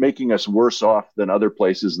isn't making us worse off than other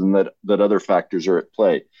places and that other factors are at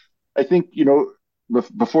play. I think,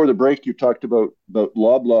 before the break, you talked about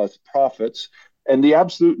Loblaw's profits, and the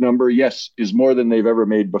absolute number, yes, is more than they've ever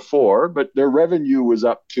made before, but their revenue was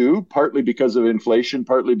up too, partly because of inflation,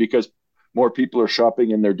 partly because more people are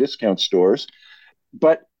shopping in their discount stores.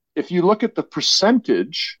 But if you look at the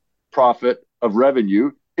percentage profit of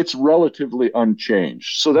revenue, it's relatively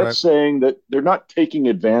unchanged. So that's saying that they're not taking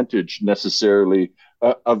advantage necessarily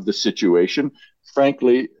of the situation.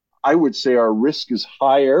 Frankly, I would say our risk is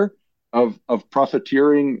higher of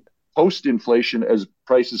profiteering post-inflation as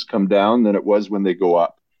prices come down than it was when they go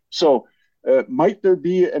up. So might there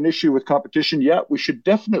be an issue with competition? Yeah, we should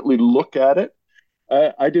definitely look at it.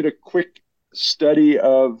 I did a quick study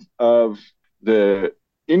of the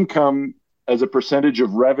income as a percentage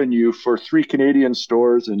of revenue for 3 Canadian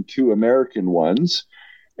stores and 2 American ones.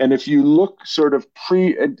 And if you look sort of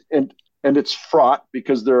and it's fraught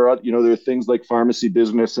because there are things like pharmacy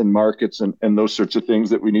business and markets and those sorts of things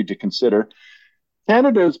that we need to consider.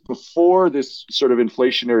 Canada's before this sort of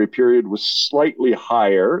inflationary period was slightly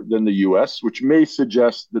higher than the US, which may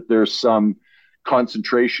suggest that there's some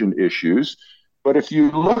concentration issues. But if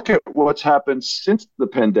you look at what's happened since the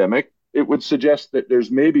pandemic, it would suggest that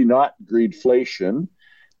there's maybe not greedflation.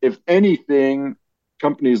 If anything,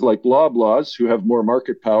 companies like Loblaws, who have more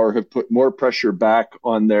market power, have put more pressure back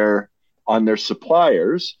on their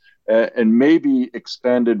suppliers and maybe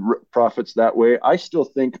expanded profits that way. I still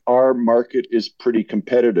think our market is pretty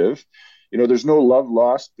competitive. There's no love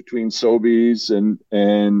lost between Sobeys and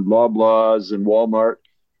Loblaws and Walmart.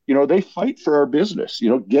 They fight for our business.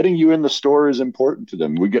 Getting you in the store is important to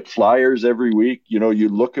them. We get flyers every week. You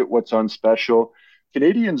look at what's on special.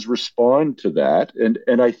 Canadians respond to that.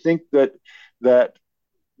 And I think that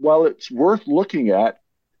while it's worth looking at,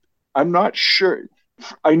 I'm not sure.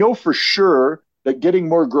 I know for sure that getting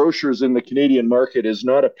more grocers in the Canadian market is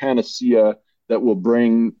not a panacea that will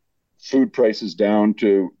bring food prices down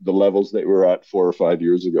to the levels they were at 4 or 5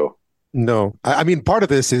 years ago. No, I mean, part of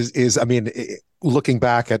this is looking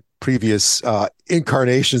back at previous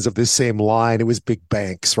incarnations of this same line, it was big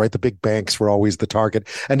banks, right? The big banks were always the target.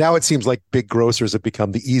 And now it seems like big grocers have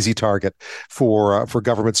become the easy target for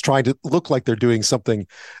governments trying to look like they're doing something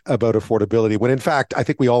about affordability. When in fact, I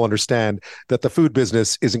think we all understand that the food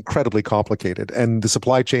business is incredibly complicated and the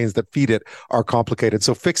supply chains that feed it are complicated.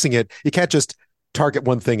 So fixing it, you can't just target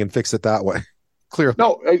one thing and fix it that way. Clearly.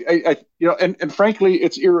 No, and frankly,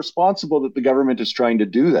 it's irresponsible that the government is trying to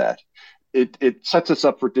do that. It sets us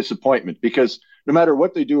up for disappointment because no matter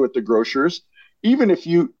what they do with the grocers, even if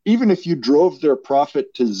you drove their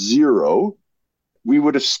profit to zero, we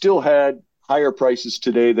would have still had higher prices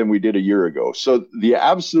today than we did a year ago. So the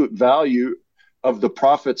absolute value of the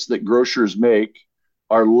profits that grocers make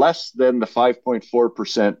are less than the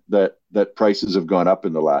 5.4% that prices have gone up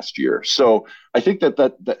in the last year. So I think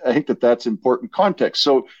that's important context.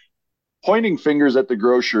 So pointing fingers at the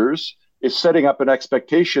grocers is setting up an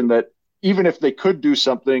expectation that even if they could do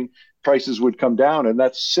something, prices would come down, and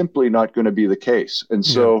that's simply not going to be the case. And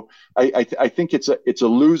so I think it's a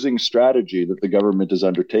losing strategy that the government has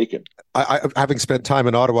undertaken. I having spent time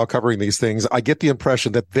in Ottawa covering these things, I get the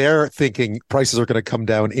impression that they're thinking prices are going to come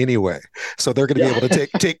down anyway. So they're going to be able to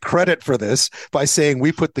take credit for this by saying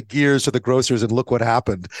we put the gears to the grocers and look what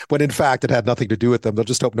happened, when in fact it had nothing to do with them. They'll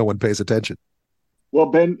just hope no one pays attention. Well,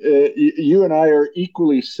 Ben, you and I are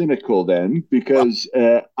equally cynical then, because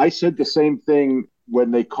I said the same thing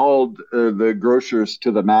when they called the grocers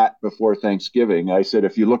to the mat before Thanksgiving. I said,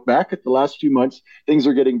 if you look back at the last few months, things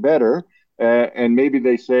are getting better. And maybe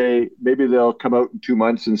they'll come out in 2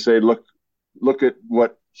 months and say, look at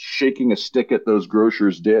what shaking a stick at those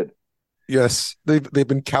grocers did. Yes, they've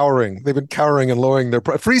been cowering. They've been cowering and lowering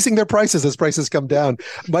freezing their prices as prices come down.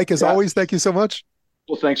 Mike, as always, thank you so much.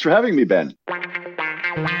 Well, thanks for having me, Ben.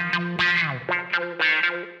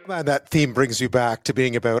 Man, that theme brings you back to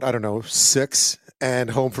being about, 6 and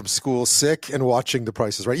home from school sick and watching The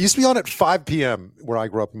Price is Right. It used to be on at 5 p.m. where I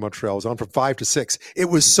grew up in Montreal. It was on from 5 to 6. It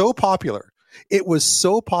was so popular. It was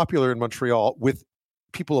so popular in Montreal with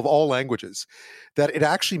people of all languages that it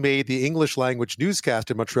actually made the English language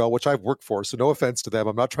newscast in Montreal, which I've worked for, so no offense to them,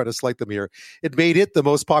 I'm not trying to slight them here. It made it the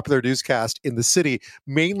most popular newscast in the city,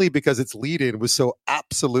 mainly because its lead-in was so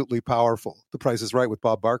absolutely powerful. The Price is Right with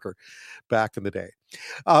Bob Barker back in the day.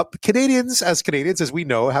 Canadians, as we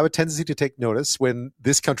know, have a tendency to take notice when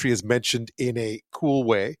this country is mentioned in a cool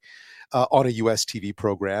way on a U.S. TV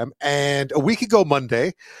program. And a week ago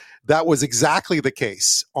Monday, that was exactly the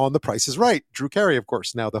case on The Price is Right. Drew Carey, of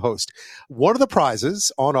course, now the host. One of the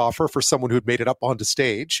prizes on offer for someone who had made it up onto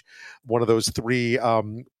stage, one of those three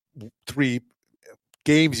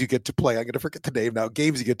games you get to play. I'm going to forget the name now.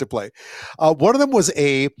 Games you get to play. One of them was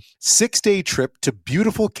a 6-day trip to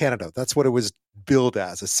beautiful Canada. That's what it was billed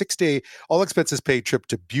as, a 6-day, all expenses paid trip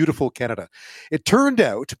to beautiful Canada. It turned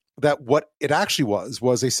out that what it actually was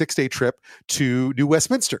a 6-day trip to New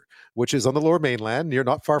Westminster, which is on the Lower Mainland,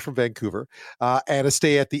 not far from Vancouver, and a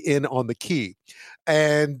stay at the Inn on the Quay.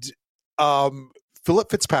 And Phillip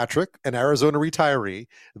Fitzpatrick, an Arizona retiree,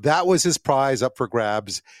 that was his prize up for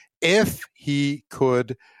grabs if he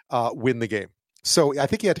could win the game. So I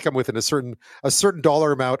think he had to come within a certain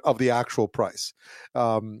dollar amount of the actual price.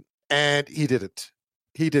 And he didn't.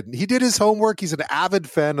 He didn't. He did his homework. He's an avid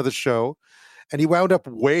fan of the show, and he wound up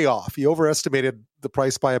way off. He overestimated the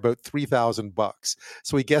price by about $3,000.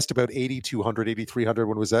 So he guessed about $8,200, $8,300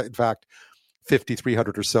 when it was in fact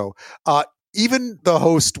 $5,300 or so. Even the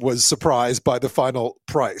host was surprised by the final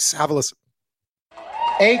price. Have a listen.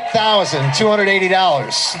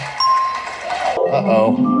 $8,280.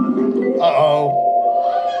 Uh-oh.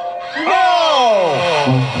 No!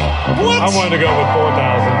 What? I wanted to go with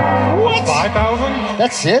 4,000. What? 5,000?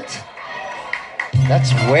 That's it?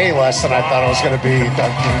 That's way less than I thought it was going to be.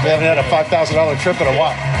 We haven't had a $5,000 trip in a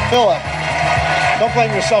while. Phillip, don't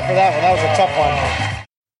blame yourself for that one. That was a tough one.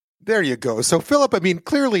 There you go. So Phillip,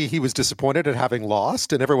 clearly he was disappointed at having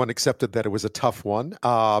lost, and everyone accepted that it was a tough one.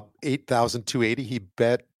 8,280.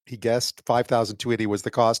 He guessed 5,280 was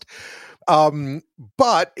the cost.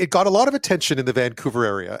 But it got a lot of attention in the Vancouver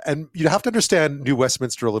area. And you have to understand New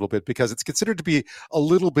Westminster a little bit, because it's considered to be a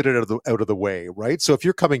little bit out of the way, right? So if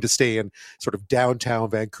you're coming to stay in sort of downtown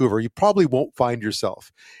Vancouver, you probably won't find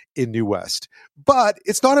yourself in New West. But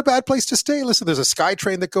it's not a bad place to stay. Listen, there's a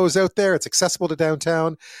SkyTrain that goes out there. It's accessible to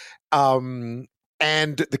downtown.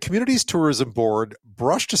 And the community's tourism board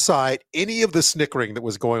brushed aside any of the snickering that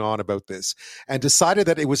was going on about this and decided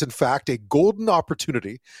that it was in fact a golden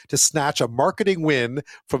opportunity to snatch a marketing win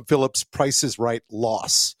from Phillip's Price is Right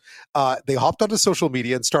loss. They hopped onto social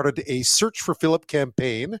media and started a Search for Phillip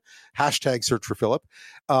campaign, hashtag Search for Phillip.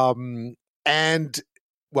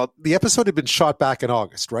 Well, the episode had been shot back in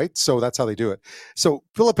August, right? So that's how they do it. So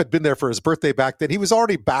Phillip had been there for his birthday back then. He was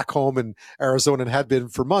already back home in Arizona and had been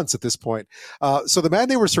for months at this point. So the man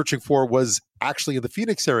they were searching for was actually in the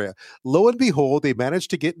Phoenix area. Lo and behold, they managed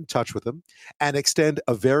to get in touch with him and extend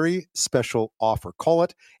a very special offer. Call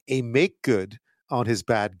it a make good on his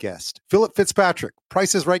bad guest. Phillip Fitzpatrick,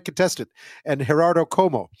 Price is Right contestant, and Gerardo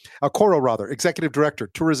Corro, Executive Director,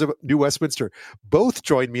 Tourism New Westminster, both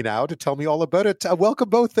join me now to tell me all about it. Welcome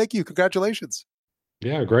both. Thank you. Congratulations.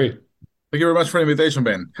 Yeah, great. Thank you very much for the invitation,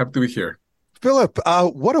 Ben. Happy to be here. Phillip,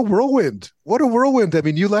 what a whirlwind. What a whirlwind.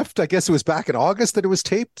 You left, I guess it was back in August that it was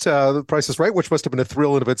taped, The Price is Right, which must have been a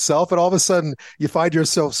thrill in of itself. And all of a sudden, you find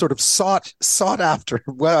yourself sort of sought after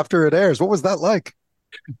after it airs. What was that like?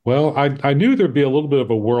 Well, I knew there'd be a little bit of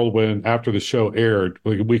a whirlwind after the show aired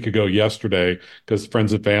like a week ago yesterday because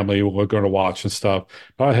friends and family were going to watch and stuff.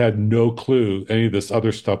 But I had no clue any of this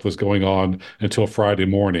other stuff was going on until Friday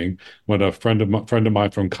morning when a friend of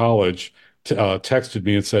mine from college texted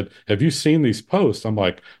me and said, "Have you seen these posts?" I'm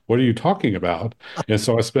like, "What are you talking about?" And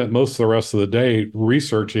so I spent most of the rest of the day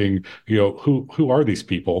researching, who are these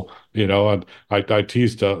people? And I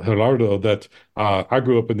teased Gerardo that I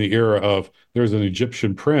grew up in the era of there's an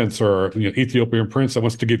Egyptian prince or Ethiopian prince that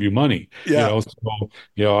wants to give you money. Yeah.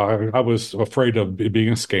 I was afraid of it being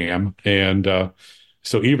a scam. And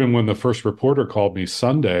so even when the first reporter called me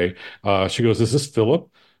Sunday, she goes, "Is this Philip?"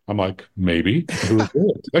 I'm like, maybe. Who is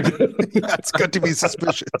it? Yeah, it's good to be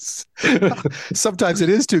suspicious. Sometimes it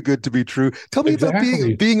is too good to be true. Tell me about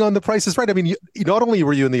being on The Price is Right. I mean, not only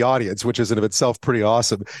were you in the audience, which is in of itself pretty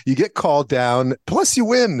awesome, you get called down, plus you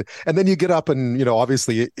win, and then you get up and,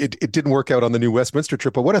 obviously it didn't work out on the new Westminster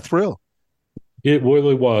trip, but what a thrill. It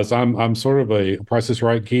really was. I'm sort of a Price is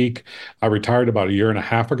Right geek. I retired about a year and a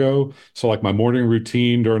half ago. So like my morning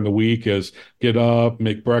routine during the week is get up,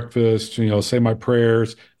 make breakfast, say my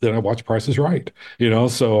prayers, then I watch Price is Right.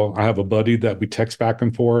 So I have a buddy that we text back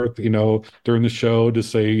and forth, during the show to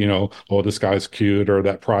say, oh, this guy's cute or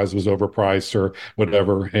that prize was overpriced or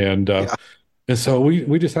whatever. And so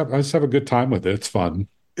I just have a good time with it. It's fun.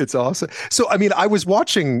 It's awesome. So, I mean, I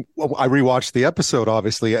rewatched the episode,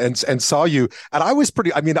 obviously, and saw you, and I was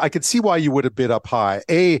I could see why you would have bid up high.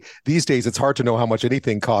 A, these days, it's hard to know how much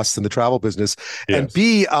anything costs in the travel business. Yes. And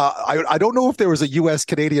B, I don't know if there was a US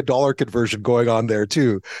Canadian dollar conversion going on there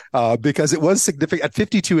too, because it was significant. At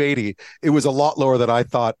 52.80, it was a lot lower than I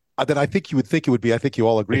thought, than I think you would think it would be. I think you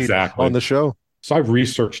all agreed on the show. So I've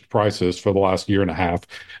researched prices for the last year and a half,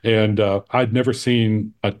 and I'd never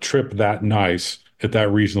seen a trip that nice at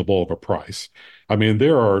that reasonable of a price. I mean,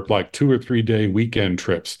 there are like 2 or 3 day weekend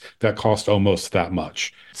trips that cost almost that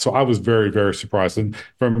much. So I was very, very surprised. And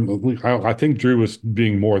I think Drew was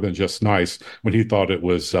being more than just nice when he thought it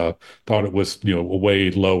was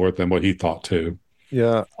way lower than what he thought too.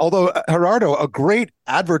 Yeah. Although, Gerardo, a great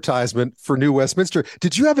advertisement for New Westminster.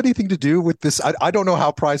 Did you have anything to do with this? I don't know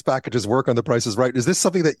how prize packages work on The Price is Right. Is this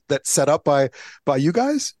something that's set up by you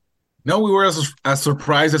guys? No, we were as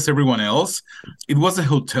surprised as everyone else. It was a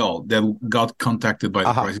hotel that got contacted by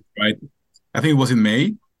The Price is Right. I think it was in May.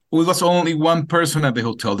 It was only one person at the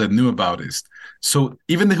hotel that knew about it. So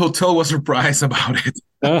even the hotel was surprised about it.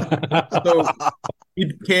 So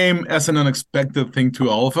it came as an unexpected thing to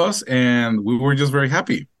all of us, and we were just very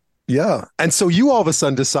happy. Yeah. And so you all of a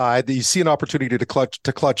sudden decide that you see an opportunity to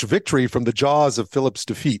clutch victory from the jaws of Philip's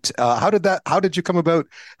defeat. How did that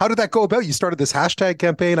go about? You started this hashtag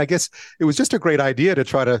campaign. I guess it was just a great idea to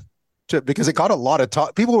try to because it got a lot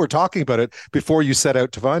of people were talking about it before you set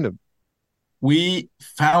out to find him. We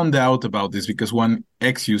found out about this because one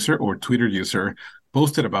ex-user or Twitter user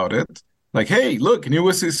posted about it. Like, hey, look, New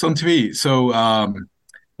West is on TV. So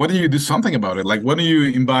why don't you do something about it? Like, why don't you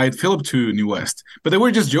invite Philip to New West? But they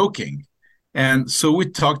were just joking. And so we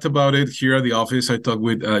talked about it here at the office. I talked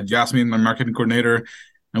with Jasmine, my marketing coordinator,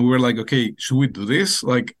 and we were like, okay, should we do this?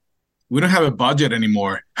 Like, we don't have a budget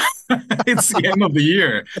anymore. It's the end of the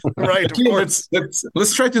year. Right. Okay,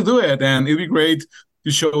 let's try to do it. And it'd be great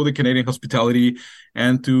to show the Canadian hospitality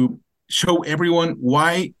and to show everyone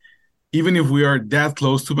why, even if we are that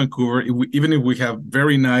close to Vancouver, even if we have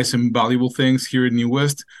very nice and valuable things here in New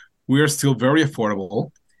West, we are still very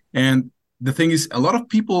affordable. And the thing is, a lot of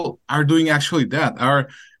people are doing actually that, are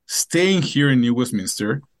staying here in New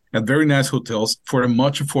Westminster at very nice hotels for a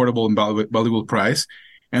much affordable and valuable price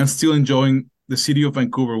and still enjoying the city of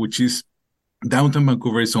Vancouver, which is downtown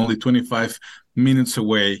Vancouver is only 25 minutes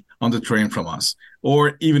away on the train from us.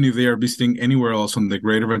 Or even if they are visiting anywhere else on the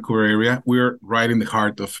greater Vancouver area, we're right in the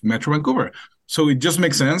heart of Metro Vancouver. So it just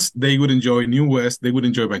makes sense. They would enjoy New West. They would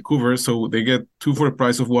enjoy Vancouver. So they get 2 for the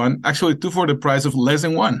price of 1. Actually, 2 for the price of less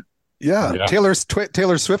than 1. Yeah. Taylor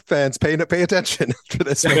Swift fans pay attention to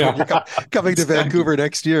this. You're coming to Vancouver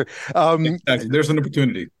next year. Exactly. There's an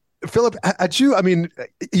opportunity. Philip,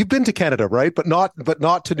 you've been to Canada, right? But not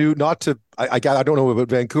to I don't know about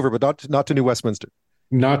Vancouver, but not to New Westminster.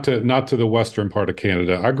 Not to the western part of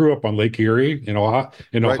Canada. I grew up on Lake Erie in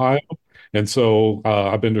Ohio. And so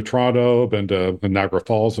I've been to Toronto, been to Niagara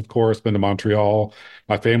Falls, of course, been to Montreal.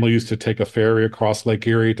 My family used to take a ferry across Lake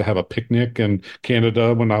Erie to have a picnic in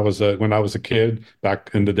Canada when I was a kid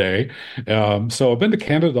back in the day. So I've been to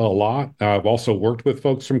Canada a lot. I've also worked with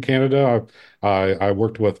folks from Canada. I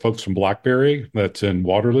worked with folks from BlackBerry that's in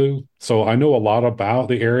Waterloo. So I know a lot about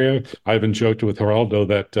the area. I even joked with Geraldo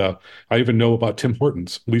that I even know about Tim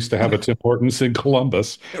Hortons. We used to have a Tim Hortons in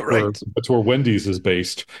Columbus, that's where Wendy's is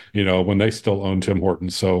based, when they still own Tim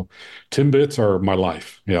Hortons. So Timbits are my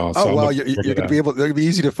life. So you're going to be able, they're going to be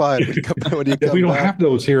easy to find when you come we don't back. have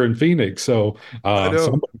those here in Phoenix. So, so I'm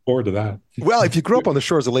looking forward to that. Well, if you grew up on the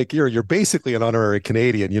shores of Lake Erie, you're basically an honorary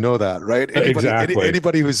Canadian. You know that, right? Exactly.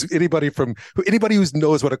 Anybody who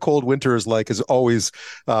knows what a cold winter is like is always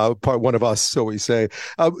one of us, so we say.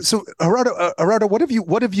 So, Gerardo, what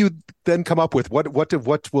have you then come up with? What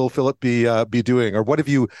will Phillip be doing, or what have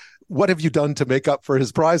you done to make up for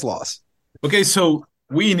his prize loss? Okay, so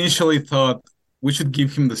we initially thought we should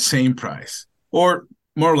give him the same prize, or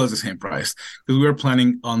more or less the same price, because we were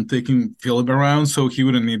planning on taking Phillip around so he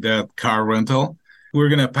wouldn't need that car rental. We're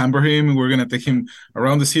going to pamper him. We're going to take him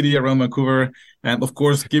around the city, around Vancouver, and of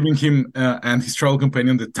course, giving him and his travel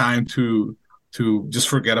companion the time to just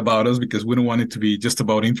forget about us, because we don't want it to be just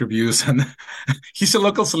about interviews. And he's a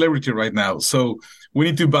local celebrity right now. So we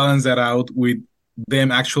need to balance that out with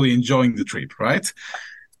them actually enjoying the trip, right?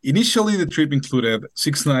 Initially, the trip included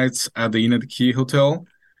 6 nights at the Inn at the Key Hotel.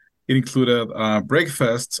 It included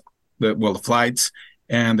breakfast, the flights,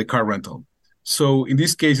 and the car rental. So in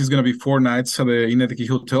this case, it's going to be 4 nights at the Inn at the Key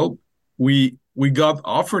Hotel. We got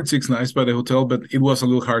offered 6 nights by the hotel, but it was a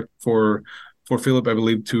little hard for Phillip, I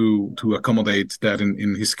believe, to accommodate that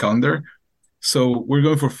in his calendar. So we're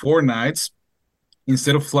going for 4 nights.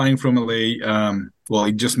 Instead of flying from LA,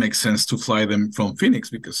 it just makes sense to fly them from Phoenix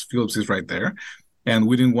because Phillip's is right there. And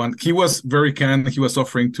we didn't want, he was very kind. He was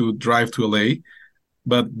offering to drive to LA,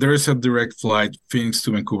 but there is a direct flight Phoenix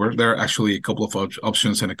to Vancouver. There are actually a couple of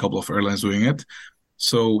options and a couple of airlines doing it.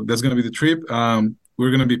 So that's going to be the trip.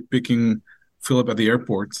 We're going to be picking Phillip at the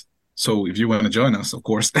airport. So if you want to join us, of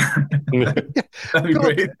course, that'd be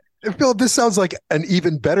great. Phillip, this sounds like an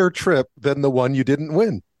even better trip than the one you didn't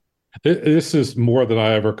win. This is more than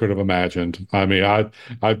I ever could have imagined. I mean,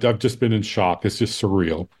 I've just been in shock. It's just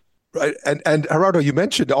surreal. Right. And Gerardo, you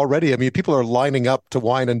mentioned already, I mean, people are lining up to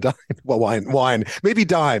wine and dine. Well, wine, maybe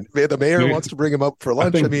dine. The mayor wants to bring him up for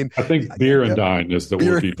lunch. I think beer and dine is the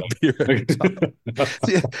word.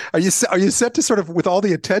 Are you set to sort of, with all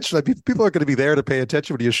the attention, like people are going to be there to pay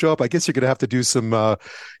attention when you show up. I guess you're going to have to do some,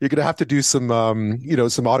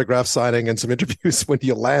 some autograph signing and some interviews when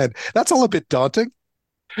you land. That's all a bit daunting.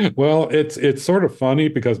 Well, it's sort of funny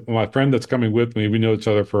because my friend that's coming with me, we know each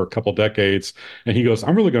other for a couple decades, and he goes,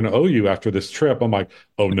 "I'm really going to owe you after this trip." I'm like,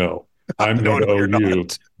 "Oh no, I'm going to owe you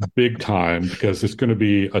big time because it's going to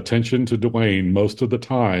be attention to Dwayne most of the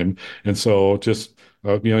time." And so just,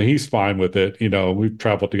 he's fine with it. We've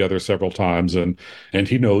traveled together several times and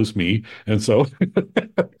he knows me. And so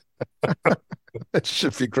that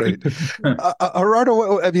should be great.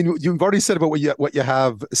 Gerardo, I mean, you've already said about what you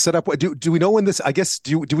have set up. Do we know when this, I guess,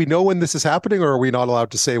 do we know when this is happening, or are we not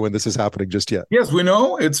allowed to say when this is happening just yet? Yes, we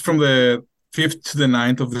know. It's from the 5th to the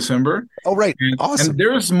 9th of December. Oh, right. Awesome. And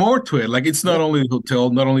there's more to it. Like, it's not only the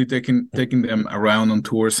hotel, not only taking them around on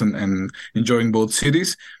tours and enjoying both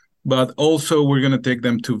cities, but also we're going to take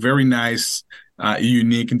them to very nice,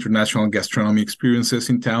 unique international gastronomy experiences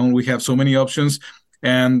in town. We have so many options.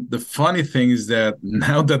 And the funny thing is that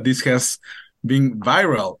now that this has been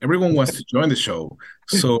viral, everyone wants to join the show.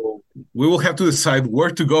 So we will have to decide where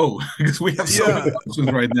to go because we have so many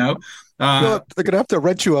options right now. They're going to have to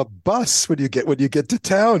rent you a bus when you get to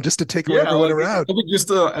town just to take everyone around. It'll be just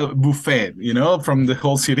a buffet, from the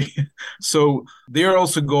whole city. So they are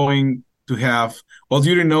also going to have, well,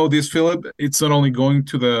 you didn't know this, Phillip, it's not only going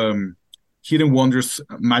to the Hidden Wonders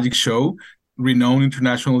magic show, renowned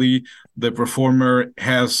internationally. The performer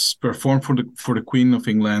has performed for the Queen of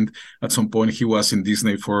England. At some point, he was in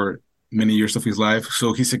Disney for many years of his life.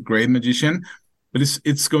 So he's a great magician. But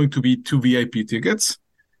it's going to be 2 VIP tickets,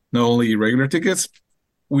 not only regular tickets.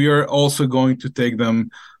 We are also going to take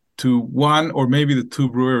them to one or maybe the 2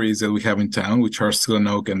 breweries that we have in town, which are Still and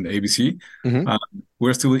Oak and ABC.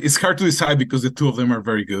 Mm-hmm. It's hard to decide because the 2 of them are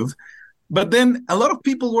very good. But then a lot of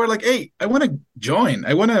people were like, "Hey, I want to join.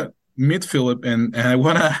 I want to meet Phillip and I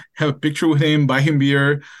want to have a picture with him, buy him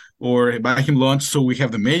beer or buy him lunch." So we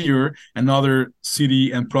have the mayor and other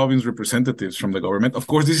city and province representatives from the government. Of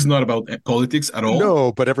course, this is not about politics at all.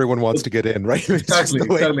 No, but everyone wants to get in, right? Exactly.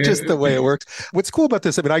 Just the way it works. What's cool about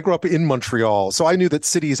this, I mean, I grew up in Montreal, so I knew that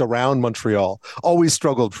cities around Montreal always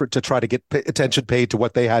struggled to try to get attention paid to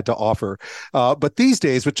what they had to offer. But these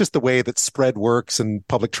days, with just the way that spread works and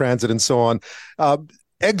public transit and so on,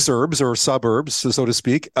 exurbs or suburbs, so to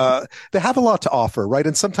speak, they have a lot to offer, right?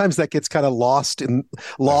 And sometimes that gets kind of lost in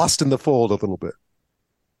the fold a little bit.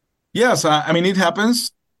 Yes, I mean, it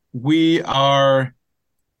happens. We are,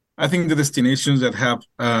 I think, the destinations that have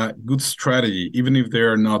a good strategy, even if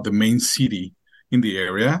they're not the main city in the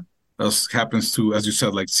area. As happens to, as you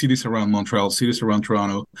said, like cities around Montreal, cities around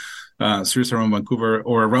Toronto, cities around Vancouver,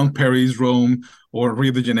 or around Paris, Rome, or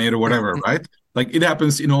Rio de Janeiro, whatever, right? Like it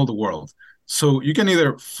happens in all the world. So you can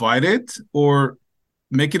either fight it or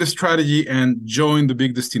make it a strategy and join the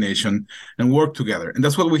big destination and work together. And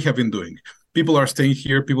that's what we have been doing. People are staying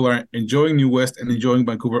here. People are enjoying New West and enjoying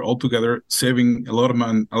Vancouver all together, saving a lot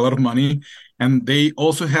of money. And they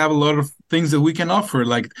also have a lot of things that we can offer,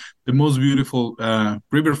 like the most beautiful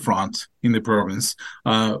riverfront in the province.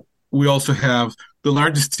 We also have the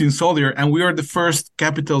largest in Solier, and we are the first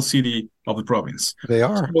capital city of the province. They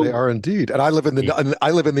are indeed. And I live in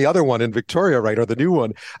the other one in Victoria, right, or the new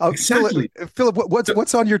one. Exactly. Philip,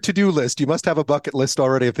 what's on your to-do list? You must have a bucket list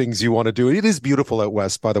already of things you want to do. It is beautiful out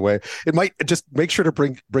west, by the way. It might just make sure to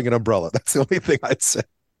bring an umbrella. That's the only thing I'd say.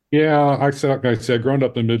 Yeah, like I said, growing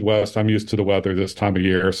up in the Midwest, I'm used to the weather this time of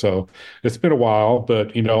year. So it's been a while,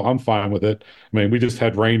 but, I'm fine with it. I mean, we just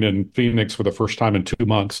had rain in Phoenix for the first time in 2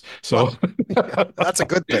 months. So that's a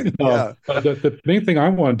good thing. Yeah. The main thing I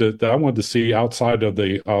wanted to see outside of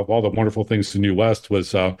all the wonderful things in New West was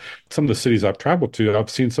some of the cities I've traveled to. I've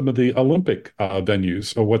seen some of the Olympic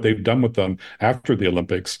venues or what they've done with them after the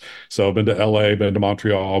Olympics. So I've been to LA, been to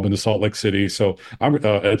Montreal, been to Salt Lake City. So I'm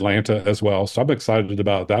Atlanta as well. So I'm excited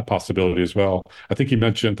about that possibility as well. I think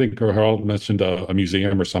Harold mentioned a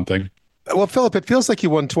museum or something. Well, Philip, it feels like you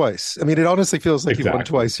won twice. I mean, it honestly feels like you won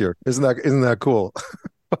twice here. Isn't that cool?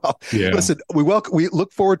 Well, yeah. Listen, we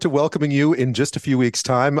look forward to welcoming you in just a few weeks'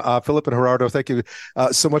 time. Philip and Gerardo, thank you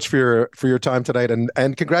so much for your time tonight,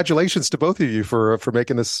 and congratulations to both of you for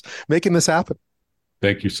making this happen.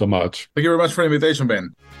 Thank you so much. Thank you very much for the invitation,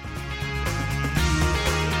 Ben.